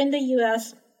here in the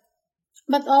U.S.,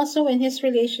 but also in his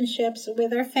relationships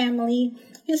with our family,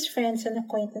 his friends, and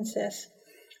acquaintances.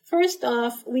 First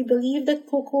off, we believe that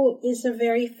Kuku is a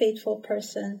very faithful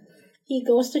person. He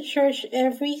goes to church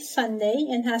every Sunday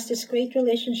and has this great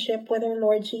relationship with our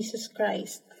Lord Jesus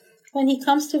Christ. When he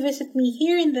comes to visit me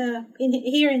here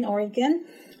in Oregon,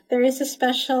 there is a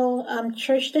special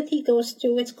church that he goes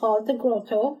to. It's called the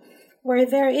Grotto, where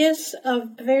there is a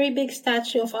very big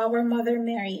statue of our Mother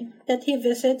Mary that he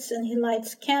visits, and he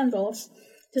lights candles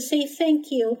to say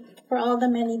thank you for all the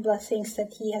many blessings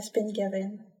that he has been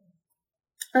given.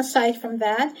 Aside from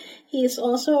that, he is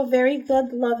also a very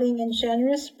good, loving, and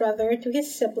generous brother to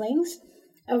his siblings,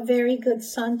 a very good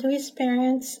son to his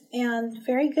parents, and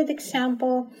very good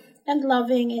example and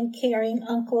loving and caring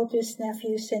uncle to his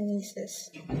nephews and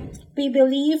nieces. We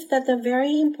believe that a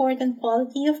very important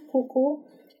quality of Kuku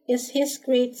is his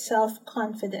great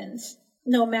self-confidence.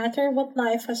 No matter what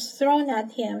life has thrown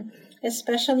at him,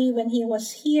 especially when he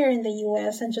was here in the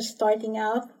U.S. and just starting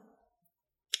out,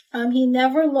 he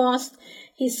never lost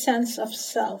his sense of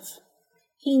self.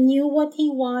 He knew what he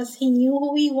was, he knew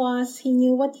who he was, he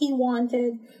knew what he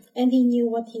wanted, and he knew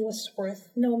what he was worth,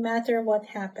 no matter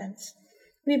what happens.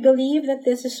 We believe that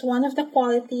this is one of the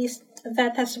qualities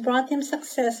that has brought him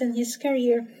success in his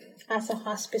career as a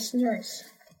hospice nurse.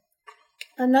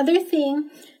 Another thing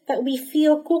that we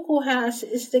feel Kuku has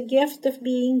is the gift of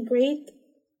being great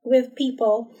with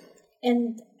people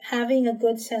and having a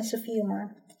good sense of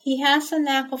humor. He has a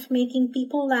knack of making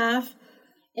people laugh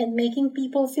and making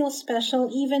people feel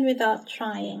special even without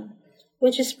trying,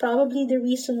 which is probably the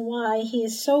reason why he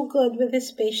is so good with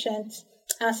his patients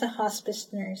as a hospice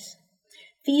nurse.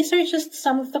 These are just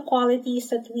some of the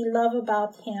qualities that we love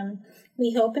about him.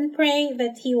 We hope and pray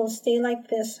that he will stay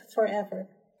like this forever.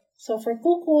 So for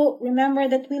Kuku, remember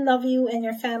that we love you and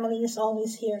your family is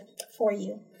always here for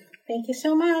you. Thank you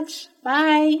so much.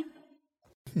 Bye!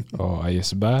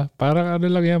 Ayos ba? Parang ano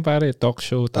lang yan, pare. Talk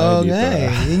show tayo dito.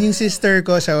 Yun yung sister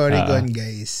ko sa Oregon,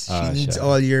 guys. She needs siya.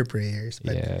 all your prayers.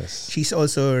 But Yes. she's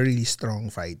also a really strong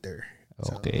fighter.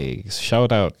 Okay. Shout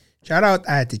out. Shout out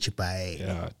Ate Chupay.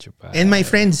 Yeah, Chupay. And my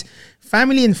friends,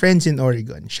 family and friends in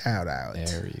Oregon. Shout out.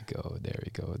 There you go. There you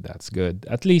go. That's good.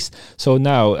 At least, so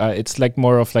now, it's like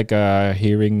more of like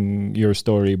hearing your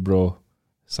story, bro.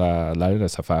 Lalo na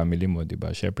sa family mo, di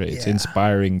ba? Syempre, it's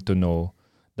inspiring to know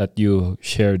that you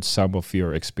shared some of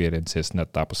your experiences na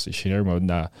tapos share mo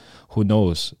na who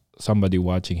knows, somebody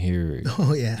watching here,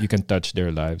 you can touch their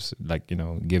lives, like,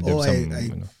 give them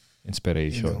some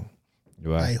inspiration.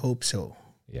 Diba? I hope so.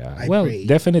 Yeah. I well, pray.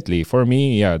 definitely. For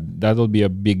me, that'll be a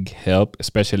big help,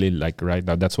 especially like right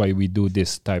now. That's why we do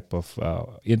this type of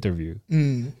interview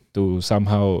to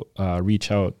somehow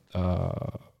reach out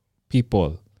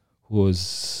people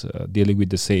who's dealing with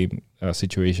the same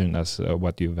situation as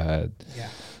what you've had. Yeah.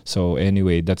 So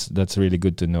anyway, that's really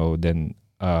good to know. Then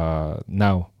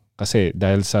now, kasi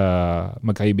dahil sa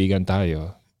magkaibigan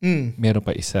tayo, meron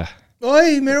pa isa.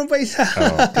 Oy, meron pa isa.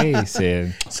 Okay,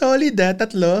 Sin. Solid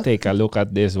tatlo. Take a look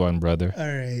at this one, brother. All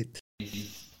right.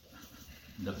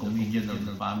 The comedian of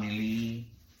the family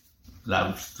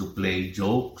loves to play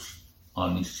jokes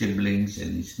on his siblings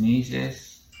and his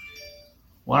nieces.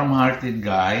 Warm-hearted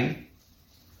guy,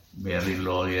 very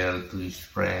loyal to his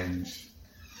friends,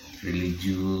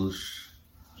 religious.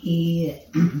 He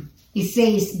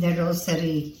says the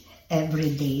rosary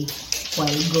every day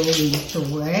while going to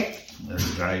work. While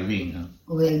driving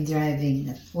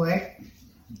at work,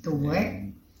 to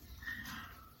work.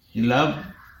 He loved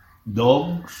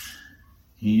dogs.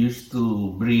 He used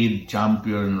to breed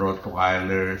champion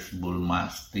Rottweilers, Bull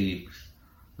Mastiffs,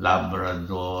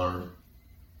 Labrador,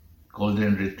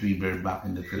 Golden Retriever back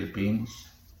in the Philippines.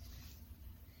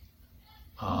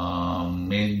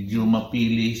 Medyo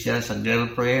mapili siya sa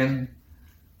girlfriend.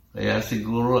 Kaya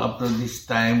siguro up to this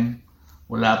time,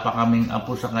 wala pa kaming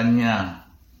apo sa kanya.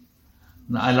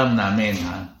 Na alam namin,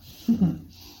 ha?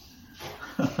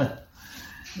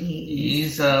 He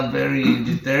is very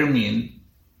determined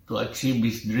to achieve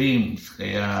his dreams.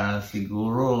 Kaya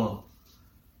siguro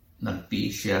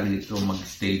nagtiis siya dito,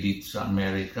 mag-stay dito sa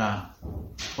Amerika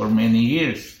for many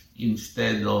years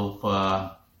instead of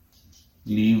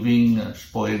living a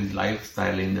spoiled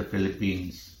lifestyle in the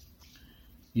Philippines.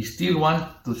 he still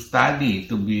wants to study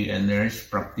to be a nurse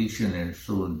practitioner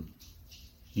soon.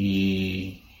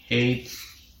 He hates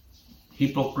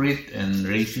hypocrite and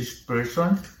racist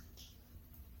person.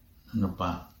 Ano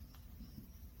pa?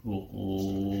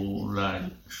 Who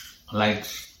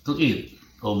likes to eat.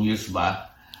 Obvious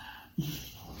ba?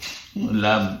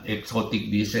 Love exotic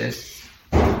dishes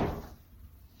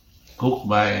cooked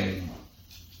by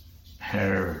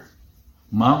her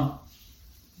mom.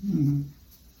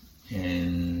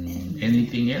 And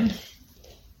anything else?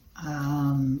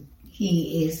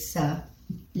 He is a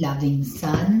loving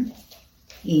son.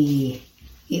 He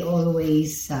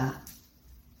always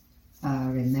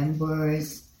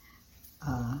remembers.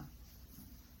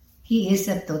 He is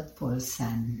a thoughtful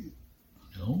son.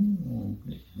 Oh,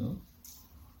 okay.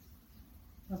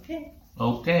 Okay.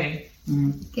 Okay.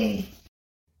 Okay.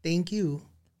 Thank you.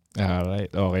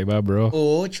 Alright. Okay ba, bro?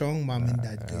 Oo, Chong, mom and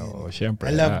dad ko yun. Syempre.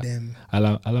 I love them.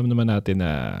 Alam naman natin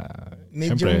na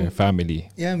syempre, family.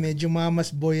 Yeah, medyo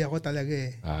mama's boy ako talaga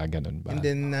eh. Ganun ba? And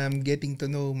then getting to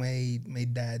know my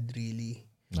dad really.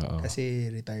 Oo.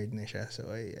 Kasi retired na siya. So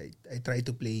I try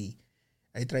to play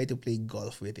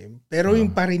golf with him. Pero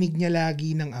yung parinig niya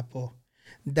lagi ng apo.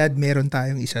 Dad, meron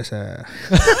tayong isa sa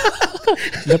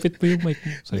Lapit po yung mic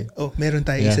mo. Sorry. Meron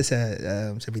tayong isa sa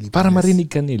Pilipinas. Para marinig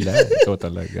ka nila. Ikaw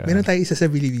talaga. Meron tayong isa sa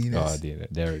Pilipinas.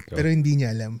 There we go. Pero hindi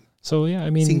niya alam. So yeah,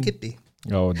 I mean, Singkit eh.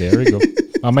 There we go.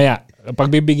 Mamaya,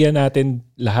 pagbibigyan natin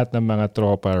lahat ng mga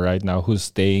tropa right now who's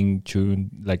staying tuned,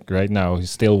 like right now,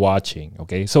 who's still watching.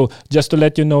 Okay? So just to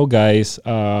let you know, guys,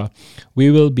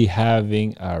 we will be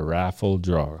having a raffle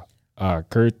draw,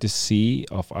 courtesy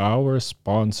of our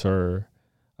sponsor,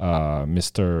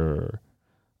 Mr.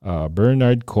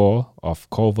 Bernard Co of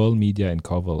Koval Media and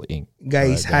Koval Inc.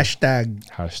 Guys, hashtag.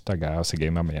 Sige,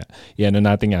 mamaya. Iano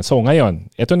natin yan. So ngayon,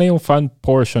 ito na yung fun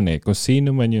portion eh. Kung sino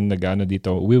man yung nag-ano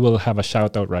dito, we will have a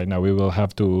shout out right now. We will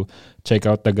have to check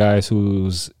out the guys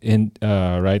who's in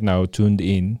right now tuned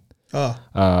in.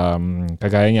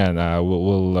 Kagaya niyan,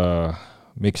 we'll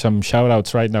make some shout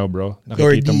outs right now, bro.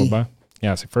 Nakikita mo ba?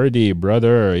 Yeah, si Ferdy,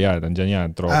 brother. Yeah, nandyan yan.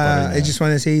 Tropa rin yan. I just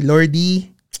want to say, Lordy,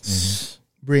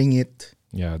 bring it.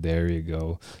 Yeah, there you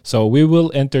go. So we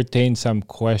will entertain some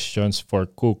questions for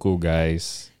Kuku,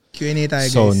 guys. Q&A tayo,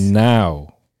 guys. So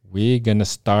now, we're gonna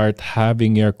start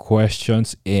having your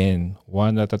questions in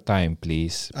one at a time,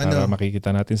 please. Para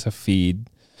makikita natin sa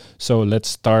feed. So let's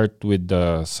start with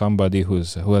somebody who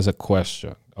has a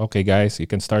question. Okay, guys, you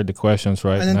can start the questions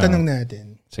right now. Anong tanong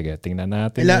natin? Sige, tingnan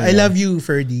natin. I love you,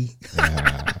 Ferdy.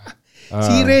 Yeah.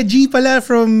 Si Reggie pala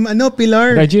from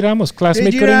Pilar. Reggie Ramos,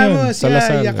 classmate ko rin yun. Sa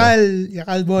Lasal.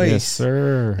 Yakal boys. Yes,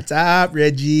 sir. What's up,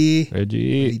 Reggie?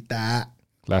 Rita.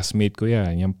 Classmate ko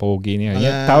yan. Yung pogi niya.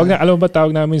 Alam mo ba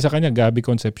tawag namin sa kanya? Gabby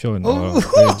Concepcion.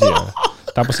 Reggie.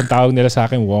 Tapos ang tawag nila sa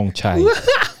akin, Wong Chai.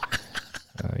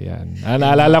 Yan.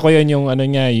 Naalala ko yun yung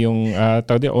yung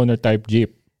tawag din, owner type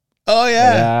jeep. Oh,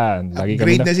 yeah. Ayan.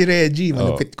 Upgrade na si Reggie.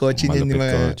 Malupit kotse niya.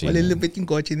 Malupit yung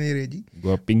kotse ni Reggie.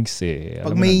 Guwapings eh.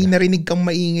 Pag may narinig kang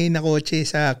maingay na kotse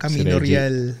sa Camino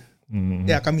Real.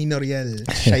 Camino Real.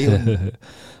 Siya yun.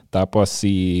 Tapos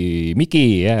si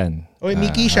Mickey. Yan.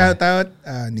 Mickey, shout out.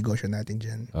 Negosyo natin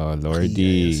dyan.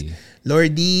 Lordy. Yes.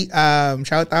 Lordy,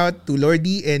 shout out to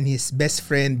Lordy and his best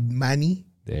friend Manny.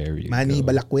 There you Manny go.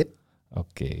 Balakwit.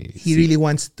 Okay. He really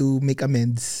wants to make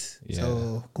amends. Yeah. So,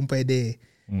 kung pwede,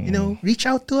 reach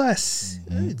out to us.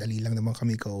 Dali lang naman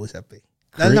kami kausap eh.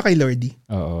 Lalo na kay Lordy.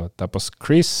 Oo. Tapos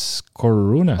Chris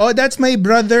Coruna. Oh, that's my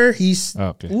brother. He's,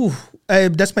 okay.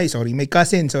 That's my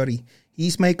cousin, sorry.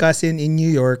 He's my cousin in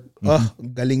New York.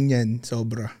 Galing niyan.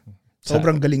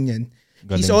 Sobrang galing niyan.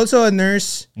 He's also a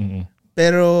nurse,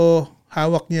 pero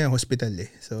hawak niya hospital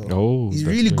eh. So, he's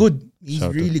really good. He's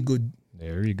really good.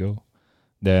 There you go.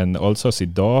 Then also si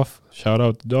Dov. Shout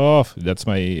out to Dov. That's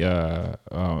my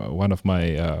one of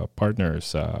my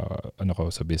partners sa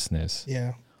business.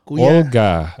 Yeah. Kuya.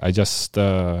 Olga. I just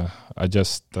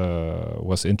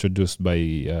was introduced by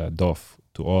Dov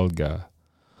to Olga.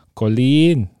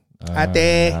 Colleen.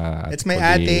 Ate. That's my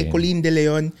ate, Colleen De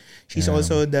Leon. She's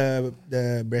also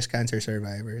the breast cancer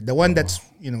survivor. The one that's,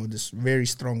 this very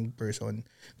strong person.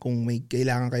 Kung may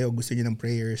kailangan kayo, gusto niyo ng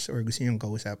prayers or gusto niyo ng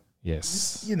kausap.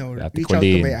 Yes. Reach out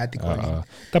to my ate Colleen.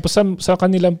 Tapos sa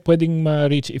kanilang pwedeng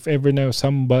ma-reach if ever na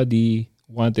somebody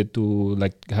wanted to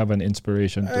like have an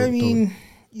inspiration to.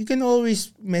 You can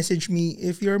always message me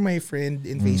if you're my friend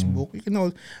in Facebook. You can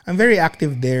I'm very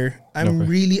active there. I'm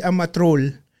a troll.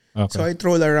 Okay. So I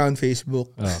troll around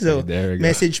Facebook. So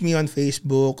message me on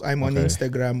Facebook. I'm on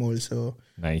Instagram also.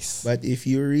 Nice. But if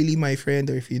you're really my friend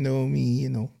or if you know me,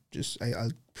 just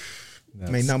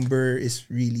My number is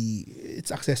really,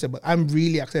 it's accessible. I'm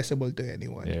really accessible to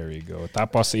anyone. There we go.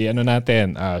 Tapos,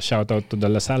 natin, shout out to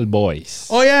the Lasal boys.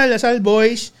 Oh yeah, Lasal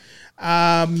boys.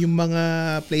 Yung mga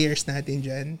players natin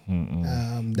dyan.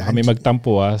 Kami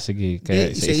magtampo Sige, kaya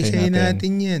isa-isahin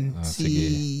natin yan.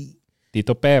 Si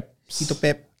Tito Pep,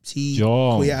 si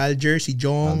Jong. Kuya Alger, si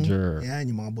Jong. Yan,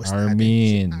 yung mga boss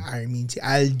Armin. natin. Si Armin, si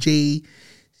Alj,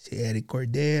 si Eric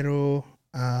Cordero.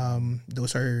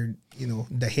 Those are,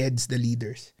 the heads, the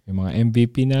leaders. Yung mga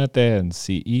MVP natin,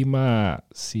 si Ima,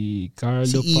 si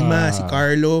Carlo si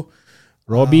Carlo.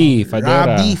 Robbie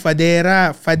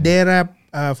Fadera. Fadera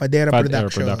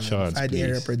Productions.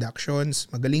 Fadera Productions.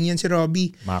 Magaling yan si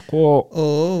Robbie. Mako.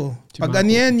 Oo. Pag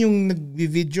ano yan, yung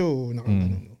nag-video.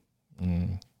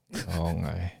 Oo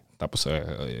nga Tapos,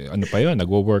 ano pa yun?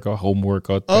 Nagwo-workout, home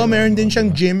workout. Meron din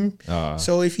siyang gym.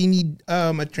 So, if you need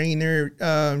a trainer,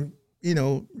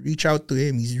 reach out to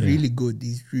him. He's really good.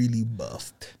 He's really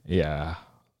buffed. Yeah.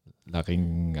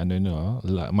 Laking,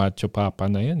 macho papa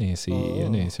na yun si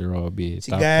Robbie.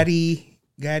 Si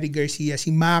Gary Garcia, si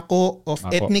Mako of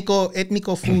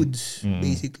Ethnico Foods,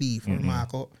 basically, for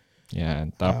Mako.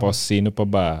 Yan. Tapos, sino pa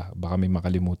ba? Baka may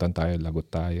makalimutan tayo, lagot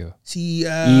tayo. Si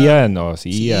Ian, Si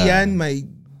Ian, may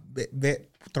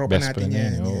tropa best natin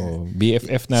yan.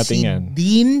 BFF natin si yan.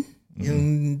 Dean, yung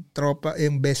tropa,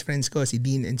 yung best friends ko, si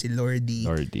Dean and si Lordy.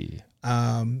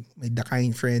 May The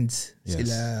Kind Friends. Yes.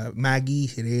 Sila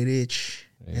Maggie, si Rich.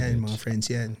 Yan, mga friends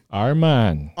yan.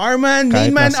 Arman, main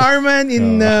man Arman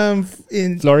in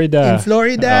Florida. In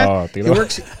Florida. Oh,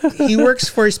 he works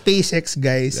for SpaceX,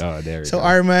 guys. There we so go.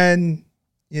 Arman,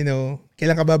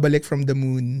 kailan ka babalik from the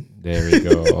moon? There we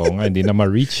go. Oo nga, hindi na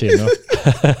ma-reach no?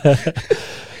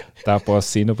 Tapos,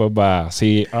 sino pa ba?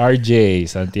 Si RJ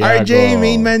Santiago.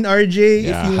 Main man RJ.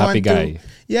 Yeah, if you happy want guy.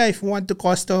 If you want to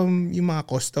custom, yung mga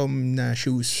custom na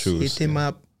shoes hit him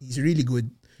up. He's really good.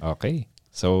 Okay.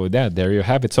 So there you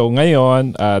have it. So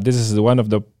ngayon, this is one of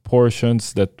the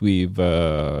portions that we've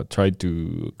tried to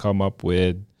come up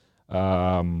with.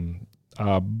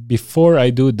 Before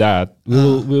I do that, we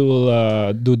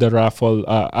will do the raffle.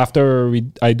 After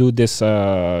I do this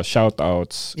shout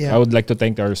outs, I would like to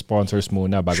thank our sponsors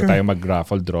muna bago tayo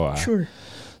mag-raffle draw. Sure.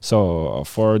 So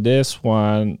for this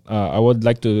one, I would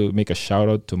like to make a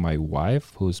shout out to my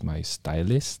wife, who's my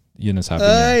stylist. Yun ang sabi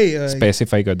niya.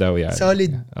 Specify ko daw yan.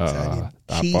 Solid.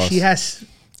 Tapos, she has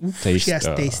taste. She has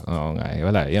taste. Oo nga.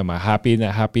 Wala. Yeah, happy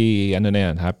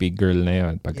girl na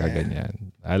yan pagka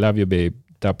ganyan. I love you, babe.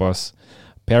 Tapos,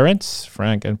 parents,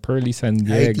 Frank and Pearly San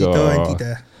Diego. Hi, tito and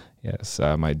tita. Yes,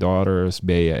 my daughters,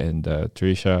 Bea and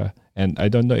Trisha. And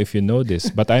I don't know if you know this,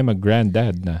 but I'm a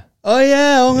granddad na. Oh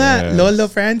yeah, nga. Yes. Lolo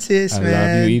Francis, I man.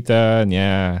 love you, Ethan.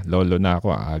 Yeah, lolo na ako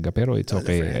aga, pero it's Lolo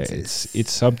okay. Francis. It's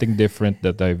something different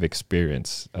that I've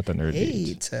experienced at an early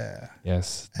age. It's a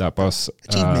Yes. Tapos,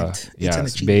 achievement. It's an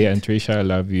achievement. Bea and Trisha, I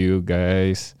love you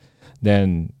guys.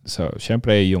 Then, so,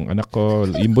 syempre, yung anak ko,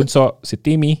 yung bunso, si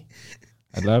Timmy.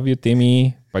 I love you,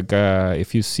 Timmy.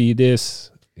 If you see this,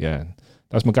 yan.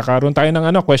 Tapos magkakaroon tayo ng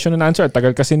question and answer.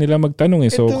 Tagal kasi nila magtanong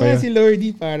eh. So, ito nga si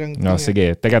Lordy parang... No,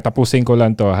 sige. Teka, tapusin ko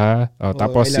lang to, ha?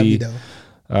 Tapos I love you daw.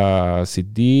 si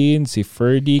Dean, si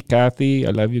Ferdy, Kathy,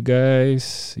 I love you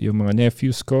guys. Yung mga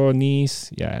nephews ko, niece,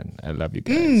 yan. I love you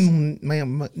guys. May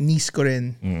niece ko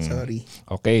rin. Sorry.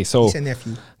 Okay, so Niece and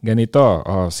nephew. ganito.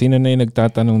 Sino na yung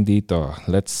nagtatanong dito?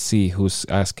 Let's see who's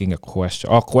asking a question.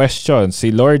 Question.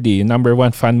 Si Lordy, number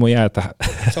 1 fan mo yata.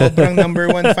 Sobrang number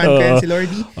 1 fan ko yan si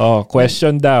Lordy.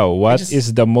 Question daw. What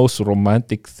is the most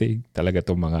romantic thing? Talaga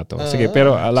itong mga to. Sige,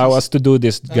 pero allow us to do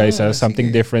this, guys.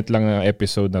 Something different lang na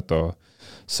episode na to.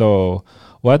 So,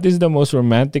 what is the most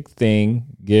romantic thing,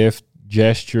 gift,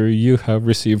 gesture you have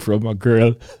received from a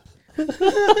girl?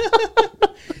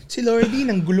 Si Lordy,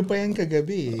 nang gulo pa yan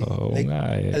kagabi. Nga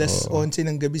eh. Alas 11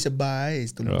 ng gabi sa bahay.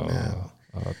 Tulog na.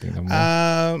 Tingnan mo.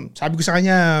 Sabi ko sa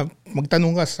kanya,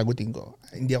 magtanong ka, sagutin ko.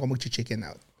 Hindi ako mag-chicken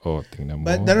out. Tingnan mo.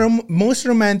 But the most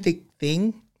romantic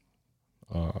thing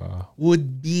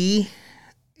would be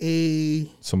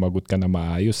sumagot ka na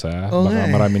maayos, ha? Oo Baka nga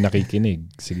eh. marami nakikinig.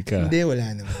 Sige ka. Hindi,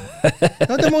 wala naman.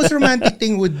 No, the most romantic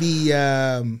thing would be,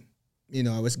 I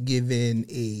was given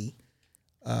a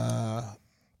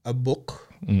book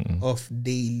of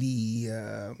daily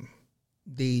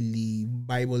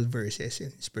Bible verses and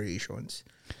inspirations.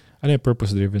 Ano yung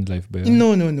purpose-driven life ba yun?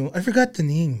 No. I forgot the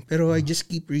name, pero I just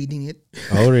keep reading it.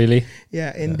 Oh, really?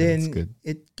 Yeah, and that's then good.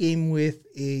 it came with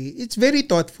it's very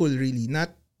thoughtful, really.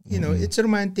 Not, it's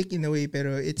romantic in a way,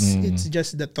 pero it's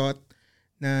just the thought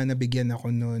na nabigyan ako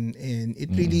noon, and it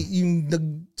really yung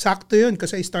nagsakto yun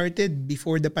kasi I started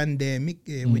before the pandemic,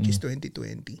 which is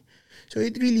 2020. So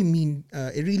it really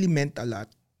meant a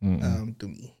lot to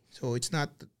me. So it's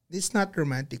not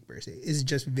romantic per se. It's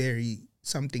just very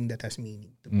something that has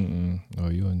meaning to me. Oh,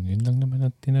 yun. Yun lang naman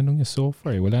ang tinanong niya so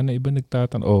far. Wala na iba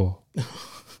nagtatanong. Oh.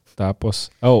 Tapos,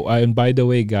 and by the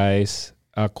way, guys,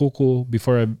 Kuku,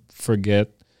 before I forget,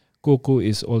 Kuku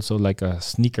is also like a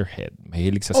sneakerhead.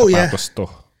 Mahilig sa sapatos to.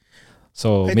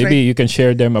 So, maybe you can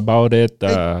share them about it.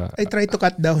 I try to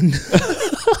cut down.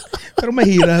 Pero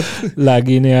mahirap.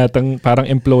 Lagi na yatang parang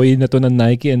employee na to ng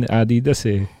Nike and Adidas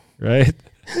eh. Right?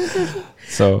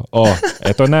 So,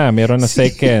 eto na. Meron na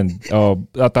second.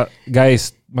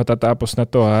 Guys, matatapos na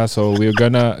to ha. So, we're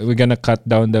gonna cut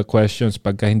down the questions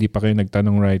pagka hindi pa kayo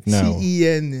nagtanong right now. Si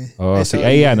Ian. Si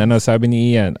Ian. Ano sabi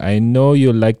ni Ian? I know you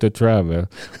like to travel.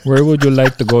 Where would you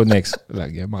like to go next?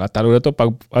 Lagi, makatalo na to.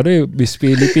 Pag, Miss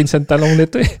Philippines ang talong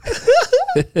nito eh.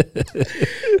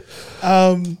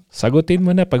 Sagutin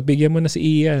mo na, pagbigyan mo na si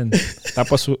Ian.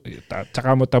 Tapos,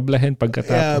 tsaka mo tablahin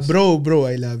pagkatapos. Bro,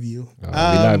 I love you.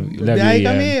 We love biyahe you,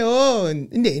 kami,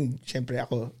 Hindi, syempre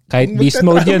ako. Kahit beast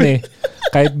mode yan eh.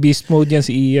 Kahit beast mode yan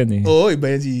si Ian eh. Oo,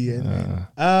 iba yan si Ian.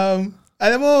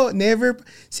 Alam mo,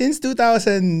 since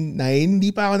 2009,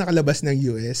 hindi pa ako nakalabas ng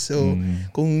US. So,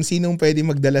 kung sinong pwede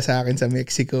magdala sa akin sa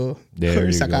Mexico or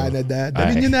sa Canada,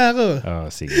 dalhin nyo na ako.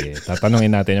 Sige.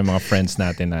 Tatanungin natin yung mga friends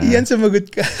natin na. Iyan, sumagot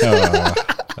ka.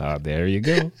 There you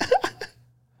go.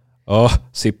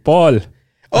 Si Paul.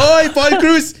 Paul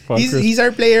Cruz. He's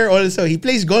our player also. He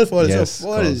plays golf also. Yes,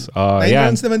 Paul. 9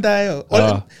 yan. rounds naman tayo.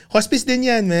 Hospice din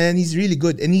yan, man. He's really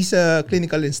good. And he's a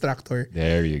clinical instructor.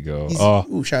 There you go.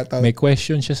 Shout out. May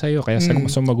question siya sa'yo. Kaya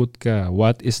sumagot ka.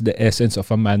 What is the essence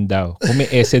of a man daw? Kung may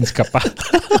essence ka pa.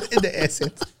 The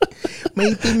essence.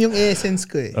 May team yung essence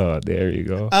ko eh. There you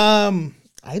go.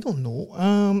 I don't know.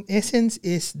 Essence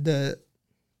is the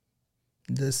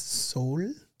soul.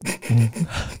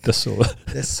 The soul.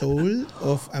 The soul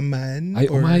of a man. Ay,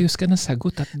 umayos ka ng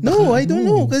sagot. No, I don't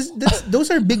know. Because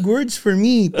those are big words for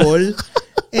me, Paul.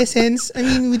 Essence, I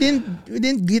mean, we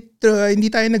didn't get, hindi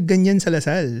tayo nagganyan sa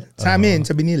Lasal. Sa amin,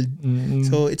 sa Binild.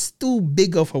 So, it's too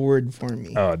big of a word for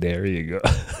me. There you go.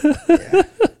 Yeah.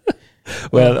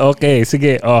 Well, okay.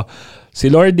 Sige. Si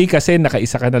Lordy kasi,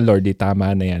 nakaisa ka na Lordy.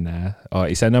 Tama na yan, ha?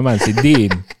 Isa naman, si Dean.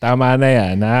 Tama na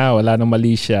yan, ha? Wala nang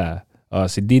mali siya.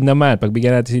 Si Dean naman,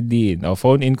 pagbigyan natin si Dean.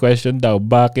 Phone in question daw,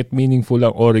 bakit meaningful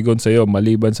ang Oregon sa'yo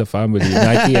maliban sa family?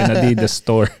 Nike and Adidas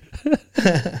store.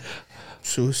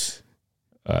 Sus.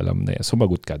 Alam na yan.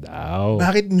 Sumagot ka daw.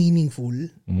 Bakit meaningful?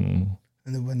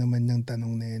 Ano ba naman yung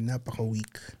tanong na yan?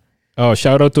 Napaka-weak.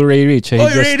 Shout out to Ray Rich.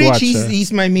 Ray Rich,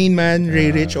 he's my main man.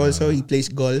 Ray Rich also, he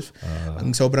plays golf.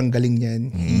 Ang sobrang galing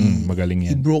niyan. Magaling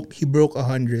yan. He broke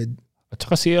 100. At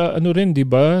saka si di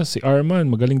ba? Si Arman,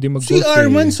 magaling din mag-golf. Si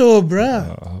Arman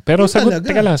sobra. Pero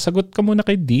sagot ka muna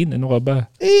kay Dean. Ano ka ba?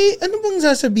 Ano bang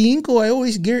sasabihin ko? I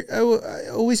always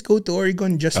go to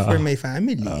Oregon just for my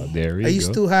family. There you I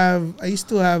used to have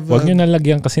Huwag nyo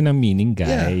nalagyan kasi ng meaning,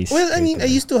 guys. Yeah. Well, I mean,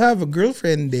 I used to have a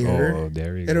girlfriend there.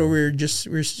 There you Pero go. we're just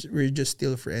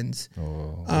still friends.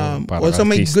 Parang also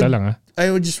my artista good lang, ha? I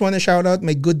would just want to shout out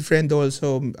my good friend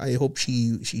also. I hope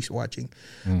she's watching.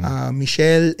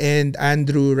 Michelle and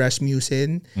Andrew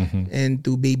Rasmussen and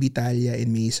to Baby Talia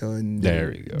and Mason.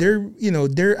 There you go.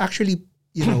 They're actually,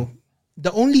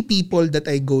 the only people that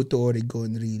I go to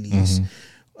Oregon really is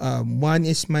one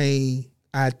is my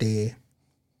ate.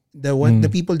 The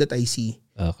people that I see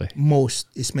most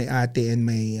is my ate and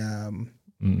my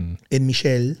and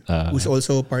Michelle, who's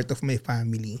also part of my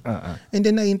family. And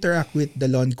then I interact with the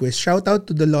Lundquist. Shout out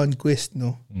to the Lundquist,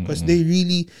 no? Because they're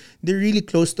really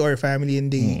close to our family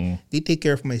and they take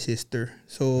care of my sister.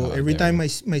 So every time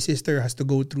my sister has to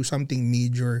go through something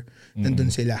major,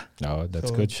 nandun sila. That's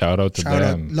good. Shout out to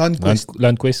them. Lundquist.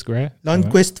 Lundquist, right?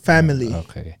 Lundquist family.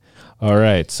 Okay.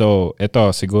 Alright, so ito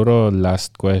siguro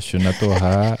last question na to,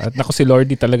 ha. At naku, si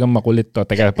Lordy talagang makulit to.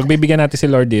 Teka, pagbibigyan natin si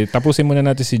Lordy, tapusin muna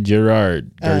natin si Gerard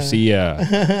Garcia.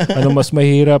 Ano mas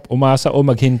mahirap, umasa o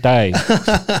maghintay?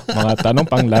 Mga tanong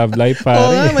pang love life,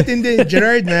 pare. Matindi.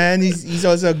 Gerard, man, he's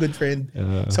also a good friend.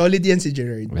 Solid yan si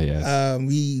Gerard. Yes.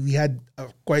 We had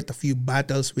quite a few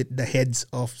battles with the heads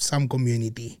of some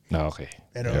community. Okay,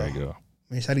 Pero there we go.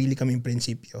 May sarili kaming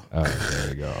prinsipyo.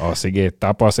 There you go. Sige.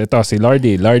 Tapos ito, si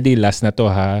Lordy. Lordy, last na to,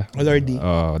 ha? Lordy.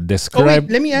 Describe...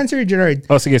 let me answer, Gerard.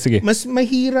 Sige. Mas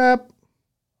mahirap...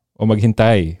 O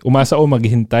maghintay. Umasa o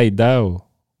maghintay daw.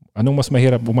 Anong mas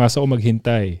mahirap? Umasa o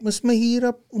maghintay? Mas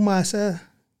mahirap umasa.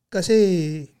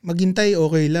 Kasi maghintay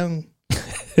okay lang.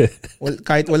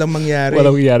 Kahit walang mangyari.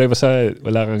 Walang mangyari. Basta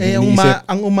wala kang iniisip.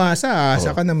 Ang umasa,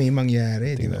 asa ka na may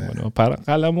mangyari. Tingnan diba? mo, no? Parang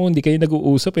kala mo hindi kayo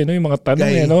nag-uusap, no? Yung mga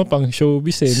tanong, no? Pang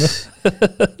showbiz, no?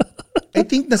 I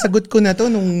think nasagot ko na to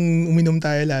nung uminom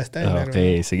tayo last time.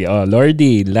 Okay, sige. Oh,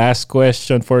 Lordy, last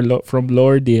question from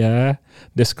Lordy, ha?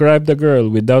 Describe the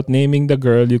girl without naming the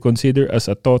girl you consider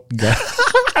as a totga.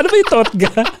 Ano ba yung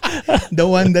totga? The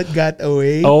one that got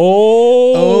away.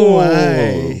 Oh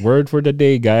my. Word for the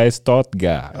day, guys.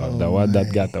 Totga. The one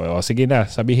that got away. O, sige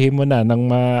na. Sabihin mo na ng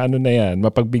ano na yan.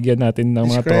 Mapagbigyan natin ng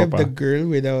mga Describe tropa. the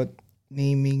girl without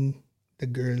naming the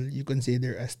girl you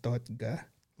consider as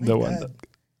totga. The one that...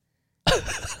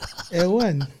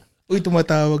 Ewan. Uy,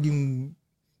 tumatawag yung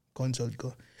console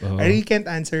ko. I really can't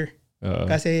answer.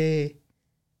 Kasi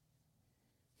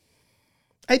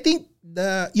I think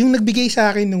yung nagbigay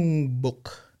sa akin nung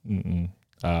book. Okay.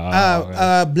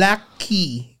 Black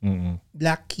Key.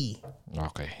 Black Key.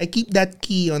 Okay. I keep that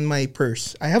key on my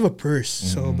purse. I have a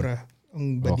purse. Sobra.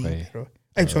 Ang badi. Okay. Pero,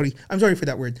 I'm sorry for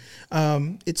that word.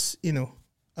 It's,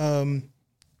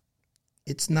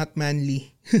 it's not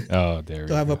manly There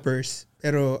to have a purse.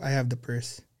 Pero I have the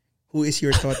purse. Who is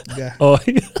your totga? Oh,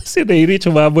 si Ray Rich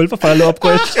umabol pa. Follow-up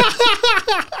question.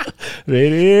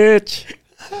 Ray Rich.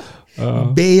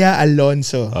 Bea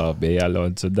Alonso. Bea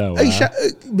Alonso daw. Ay,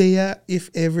 Bea,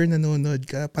 if ever nanonood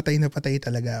ka, patay na patay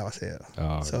talaga ako sa'yo.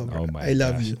 I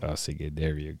love you. Sige,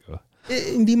 there you go.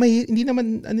 Hindi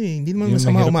naman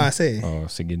masama umasa eh.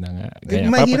 Sige na nga.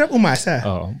 Mahirap umasa.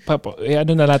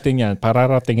 Ano na natin yan?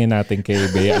 Pararatingin natin kay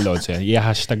Bea Alonso.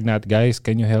 I-hashtag natin, guys,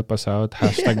 can you help us out?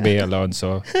 Hashtag Bea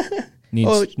Alonso.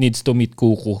 Needs to meet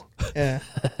Kuku. Yeah.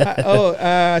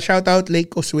 Shout out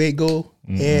Lake Oswego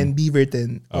and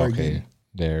Beaverton, Oregon. Okay.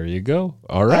 There you go.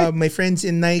 All right. My friends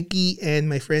in Nike and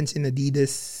my friends in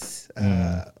Adidas.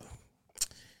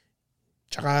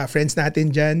 Tsaka friends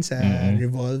natin dyan sa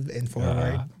Revolve and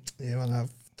Forward. Yung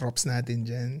mga props natin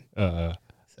dyan.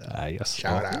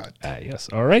 Shout out.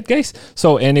 Yes. All right, guys.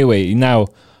 So anyway,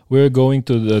 now we're going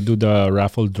to do the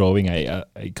raffle drawing.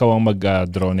 Ikaw ang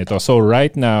mag-draw nito. So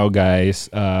right now,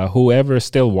 guys, whoever's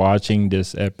still watching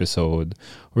this episode,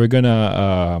 we're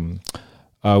gonna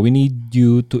we need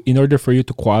you to, in order for you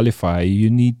to qualify,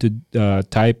 you need to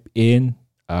type in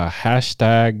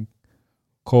hashtag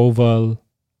Koval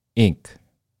Inc.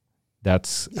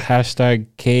 That's hashtag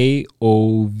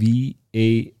KOVALINC.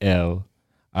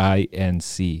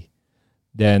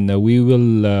 Then we will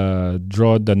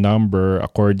draw the number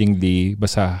accordingly.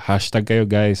 Basta hashtag kayo,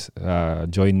 guys.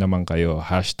 Join naman kayo.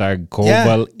 Hashtag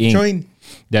Koval Inc. Join.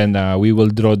 Then we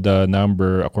will draw the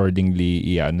number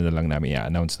accordingly.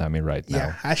 I-announce namin right now.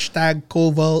 Yeah, hashtag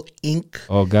Koval Inc.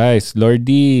 Oh, guys.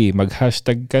 Lordy,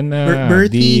 mag-hashtag ka na.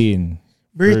 Dean.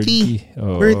 Bertie,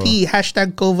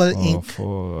 hashtag Koval Inc.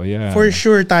 For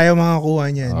sure tayo makakuha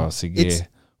niyan. Sige.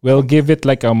 We'll give it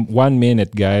like 1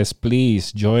 minute, guys.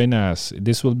 Please join us.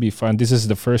 This will be fun. This is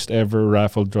the first ever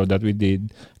raffle draw that we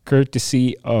did,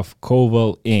 courtesy of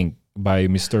Koval Inc. by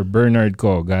Mr. Bernard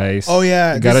Co, guys. Oh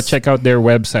yeah. You gotta check out their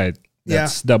website.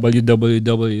 That's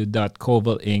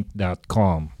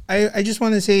www.kovalinc.com. I just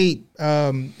want to say,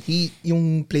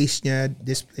 yung place niya,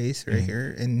 this place right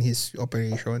here, and his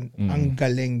operation, ang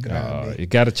galing, grabe. You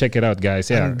gotta check it out, guys.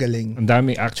 Yeah. Ang galing. Ang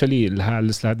dami, actually,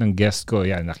 halos lahat ng guests ko,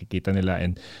 nakikita nila,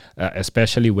 and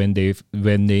especially when they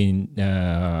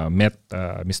met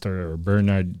Mr.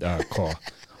 Bernard Co.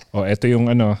 Ito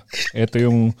yung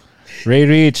Ray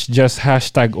Rich, just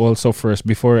hashtag also first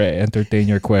before I entertain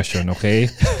your question,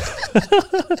 okay?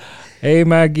 Hey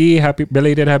Maggie,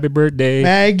 belated happy birthday.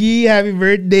 Maggie, happy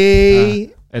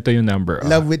birthday. Ito yung number.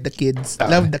 Love with the kids.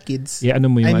 Love the kids. Ano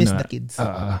mo yung I miss the kids.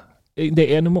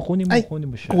 Hindi, kunin mo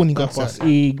siya. Kunin ko. Tapos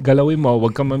igalawin mo,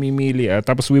 wag kang mamimili.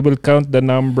 Tapos we will count the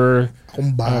number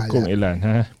kung bahala. Kung ilan,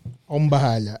 ha? Kung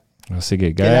bahala.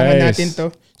 Sige, guys. Kailangan natin to.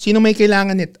 Sino may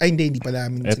kailangan nito? Ay, hindi pala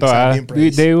namin sinasabi yung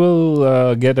price. They will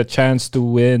get a chance to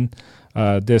win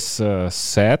this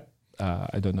set.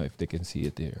 I don't know if they can see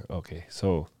it here. Okay,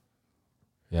 so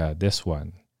yeah, this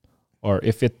one. Or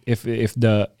if it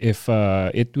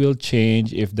will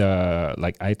change if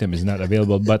the item is not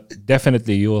available, but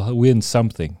definitely you'll win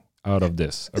something out of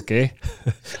this. Okay,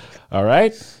 all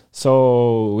right.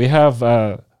 So we have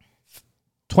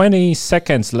 20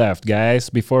 seconds left,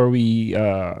 guys, before we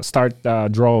start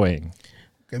drawing.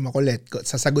 Okay, makulit.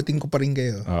 Sasagutin ko pa rin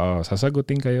kayo.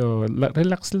 Sasagutin kayo.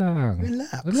 Relax lang.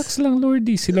 Relax lang,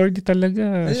 Lordy. Si Lordy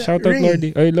talaga. Shout out,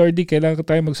 Lordy. Ay, Lordy, kailangan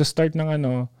tayo magsa-start ng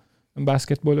ng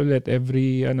basketball ulit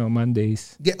every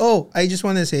Mondays. I just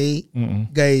want to say,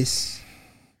 guys,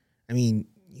 I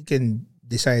mean, you can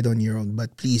decide on your own,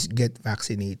 but please get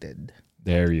vaccinated.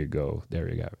 There you go.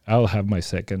 I'll have my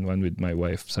second one with my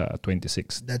wife sa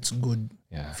 26. That's good.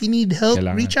 Yeah. If you need help,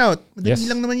 reach out. Madali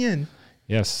lang naman yan.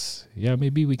 Yes. Yeah,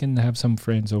 maybe we can have some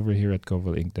friends over here at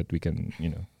Koval Inc. that we can,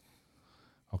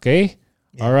 Okay?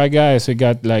 All right, guys. We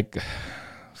got like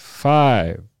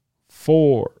 5,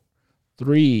 4,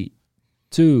 3,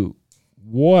 2,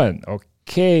 1.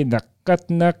 Okay. Nakat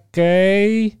na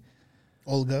kay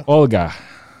Olga.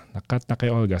 Nakat na kay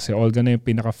Olga. Si Olga na yung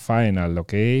pinaka-final.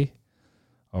 Okay?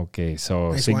 Okay.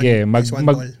 So, Nice sige. one. Nice one,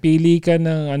 Paul. Magpili ka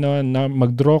ng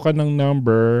mag-draw ka ng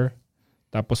number.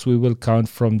 Tapos we will count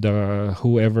from the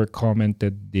whoever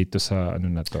commented dito sa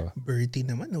ano na to. Bertie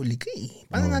naman, huli ka eh.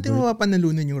 Paano natin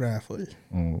mapapanalunan yung raffle?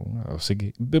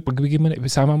 Sige. Pagbigyan mo na,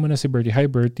 sama mo na si Bertie. Hi,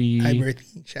 Bertie. Hi,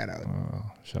 Bertie. Shout out.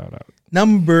 Shout out.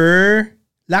 Number,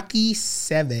 lucky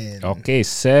 7. Okay,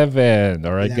 7.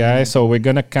 All right, guys. So we're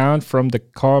gonna count from the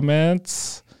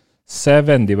comments.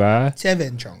 7, di ba?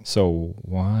 7, Chong. So,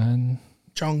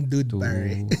 1. Chong Dude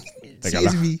Barre. Teka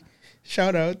lang. CSB.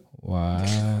 Shout out.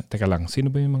 Teka lang.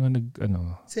 Sino ba yung mga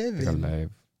 7. Teka,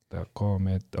 live. The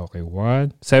comment. Okay,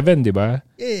 1. 7, di ba?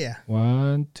 Yeah.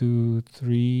 1, 2,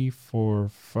 3,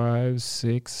 4, 5,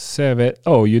 6, 7.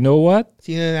 Oh, you know what?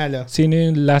 Sino nanalo? Sino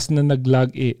yung last na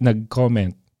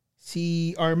nag-comment?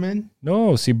 Si Arman?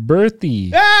 No, si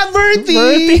Bertie.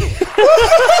 Bertie!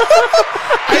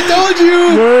 I told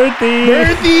you!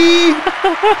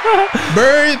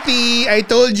 Bertie! I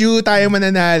told you tayo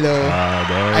mananalo.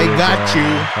 I got you.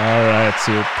 Alright,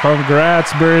 so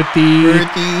congrats, Bertie.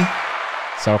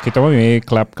 So, kita mo, may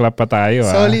clap-clap pa tayo.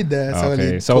 Solid,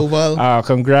 Okay. solid. So,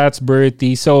 congrats,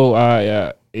 Bertie. So,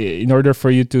 in order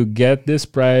for you to get this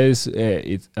prize,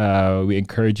 we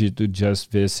encourage you to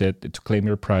just visit to claim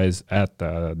your prize at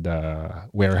the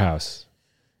warehouse,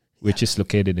 which is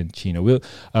located in Chino.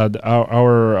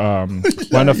 Our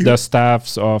one of the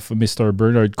staffs of Mr.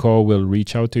 Bernard Co will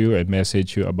reach out to you and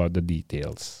message you about the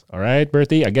details. All right,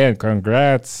 Bertie. Again,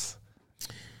 congrats.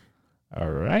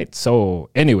 All right. So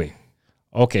anyway,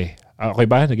 okay. Okay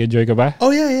ba? Nag-enjoy ka ba? Oh,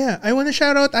 yeah. I want to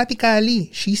shout out Ate Kali.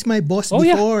 She's my boss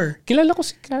before. Yeah. Kilala ko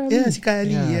si Kali. Yeah, si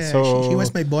Kali. Yeah. So, she was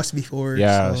my boss before.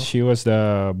 Yeah, so. she was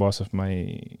the boss of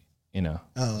my,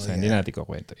 so hindi natin ko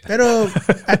kwento. Pero,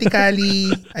 Ate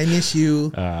Kali, I miss you.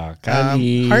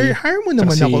 Kali. Hire mo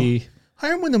naman ako.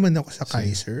 Hire mo naman ako sa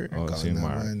Kaiser. Si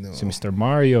Mr.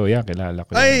 Mario. Yeah, kilala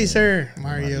ko. Ay, Sir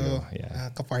Mario.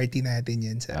 Yeah. Kaparty natin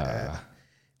yan sa...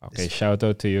 okay, shout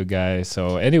out to you guys.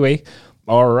 So anyway,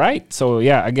 all right. So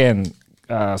yeah, again,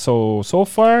 so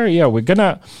far, yeah,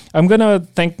 I'm gonna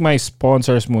thank my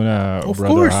sponsors muna, of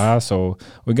brother. Course. So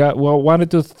we wanted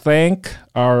to thank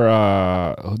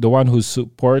our the one who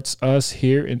supports us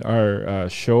here in our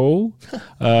show,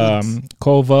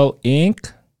 Koval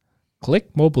Inc.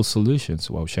 Click Mobile Solutions.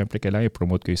 Wow, syempre kailangan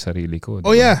i-promote ko yung sarili ko.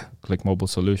 Oh, yeah. Click Mobile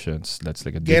Solutions. That's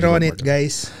like a Get on it,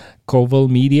 guys. Koval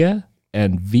Media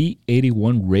and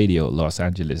V81 Radio, Los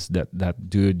Angeles. That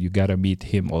dude, you gotta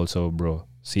meet him also, bro.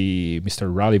 See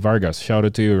Mr. Raleigh Vargas. Shout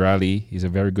out to you, Raleigh. He's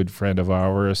a very good friend of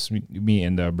ours. Me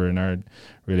and Bernard,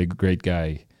 really great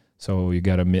guy. So you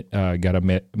gotta meet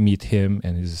him,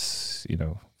 and he's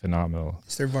phenomenal.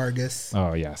 Mr. Vargas.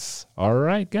 Oh, yes. All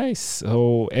right, guys.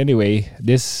 So anyway,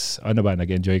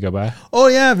 nag-enjoy ka ba?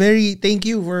 Oh, yeah. Thank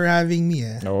you for having me.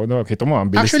 No, kita mo, ang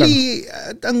bilis Actually,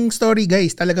 ang story,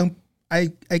 guys, talagang I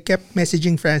kept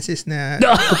messaging Francis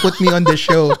to put me on the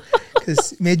show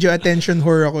because medyo attention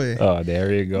whore ako eh. Oh,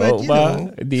 there you go.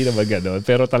 But, hindi naman gano'n.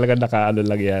 Pero talagang naka-ano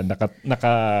lang yan.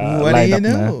 Naka-line up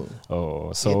na.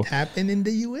 Oh, so it happened in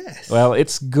the US. Well,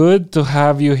 it's good to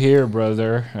have you here,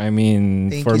 brother. I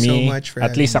mean, Thank for you me, so much for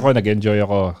at least having ako nag-enjoy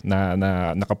ako na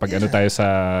nakapag tayo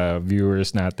sa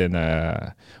viewers natin na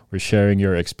we're sharing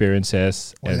your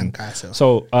experiences. Walang kaso.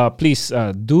 So, please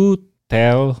do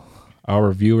tell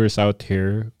our viewers out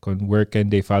here where can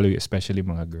they follow you, especially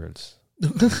mga girls.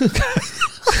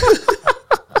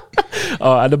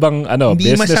 Ano bang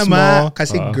hindi business masama mo?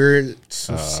 kasi girl,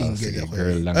 so single ako.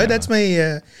 Girl lang, that's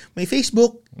my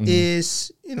Facebook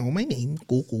is my name,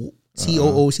 Kuku.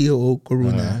 COO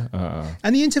Corona.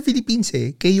 Ano yun sa Philippines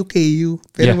eh? KU.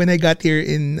 Pero when I got here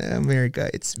in America,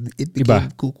 it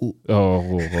became Kuku.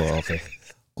 Oh, okay.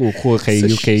 Kuku,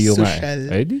 KU nga.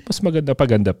 Ay, di, mas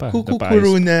paganda pa. Kuku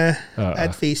Corona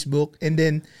at Facebook. And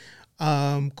then,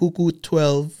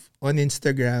 Kuku12 on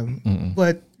Instagram.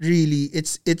 But really,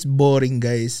 it's boring,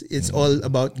 guys. It's all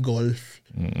about golf.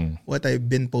 What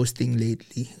I've been posting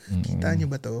lately. Kita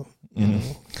nyo ba to?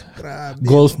 Grabe.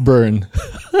 Golf burn.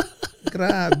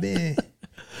 Grabe.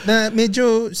 Na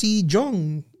medyo si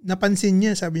Jong, napansin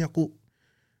niya, sabi niya,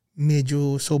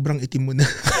 medyo sobrang itim mo na.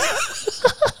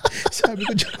 Sabi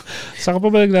ko, Jong. Saan ka pa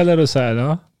ba naglalaro sa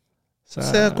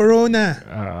Sa Corona.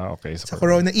 Okay. Sa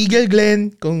Corona. Eagle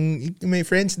Glen, kung may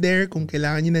friends there, kung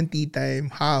kailangan nyo ng tea time,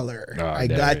 holler.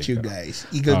 I got you guys.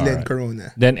 Eagle Glen,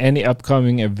 Corona. Then any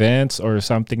upcoming events or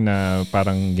something na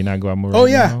parang ginagawa mo Oh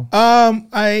right yeah. now?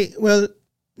 Well,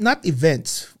 not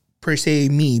events per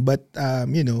se me, but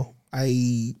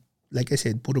like I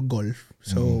said, puro golf.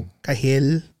 So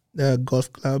Kahel, the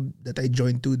golf club that I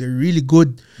joined to, they're really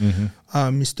good.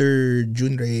 Mr.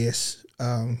 Jun Reyes,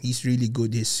 he's really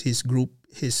good. His group,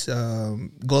 his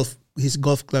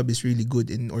golf club is really good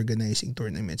in organizing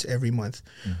tournaments every month.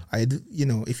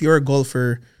 If you're a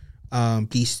golfer,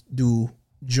 please do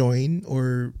join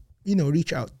or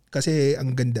reach out kasi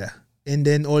ang ganda. And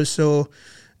then also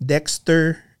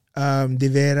Dexter De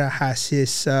Vera has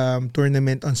his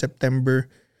tournament on September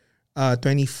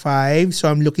 25. So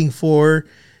I'm looking for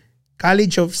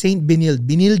College of St.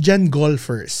 Biniljan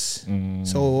golfers.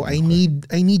 So I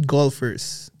need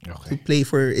golfers to play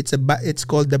for. It's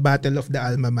called the Battle of the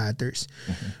Alma Maters.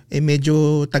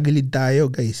 Medyo tagilid tayo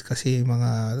guys kasi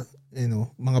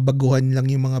mga baguhan lang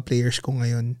yung mga players ko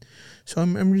ngayon. So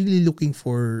I'm really looking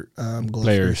for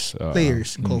golfers,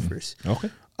 golfers.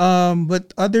 Okay. But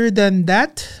other than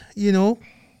that,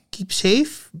 keep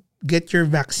safe, get your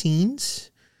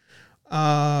vaccines,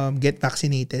 get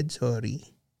vaccinated, sorry.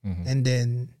 And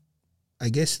then, I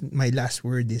guess my last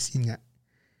word is, yun nga,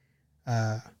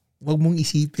 wag mong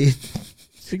isipin.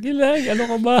 Sige lang, ano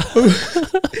ka ba?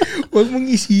 Wag mong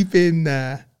isipin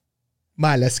na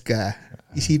malas ka.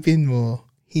 Isipin mo,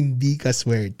 hindi ka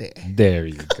swerte. There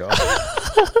you go.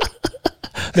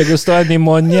 Nagustuhan ni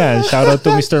Mon yan. Shout out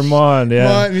to Mr. Mon.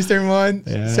 Yeah. Mr. Mon.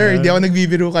 Yeah. Sir, hindi ako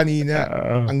nagbibiro kanina.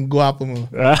 Ang gwapo mo.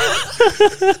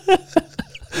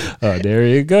 There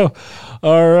you go.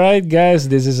 All right,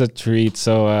 guys, this is a treat.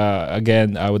 So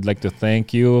again, I would like to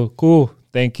thank you. Cool.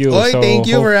 Thank you. Thank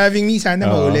you for having me. Sana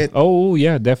maulit. Oh,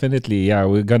 yeah, definitely. Yeah,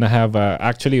 we're gonna have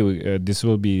this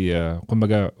will be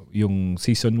kumbaga yung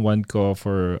season 1 ko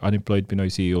for Unemployed Pinoy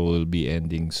CEO will be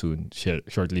ending soon,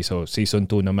 shortly. So season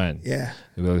 2 naman. Yeah.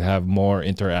 We'll have more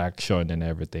interaction and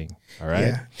everything. All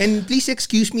right? Yeah. And please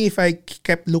excuse me if I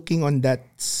kept looking on that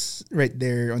right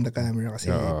there on the camera kasi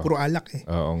puro alak eh.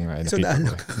 Oo nga. So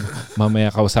alak.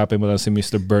 Mamaya kausapin mo lang si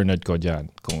Mr. Bernard ko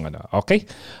dyan. Kung ano. Okay?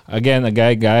 Again,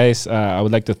 guys, I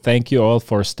would like to thank you all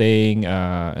for staying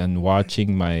and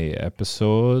watching my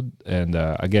episode. And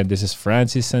again, this is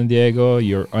Francis San Diego,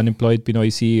 your Unemployed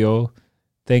Pinoy CEO.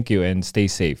 Thank you and stay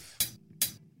safe.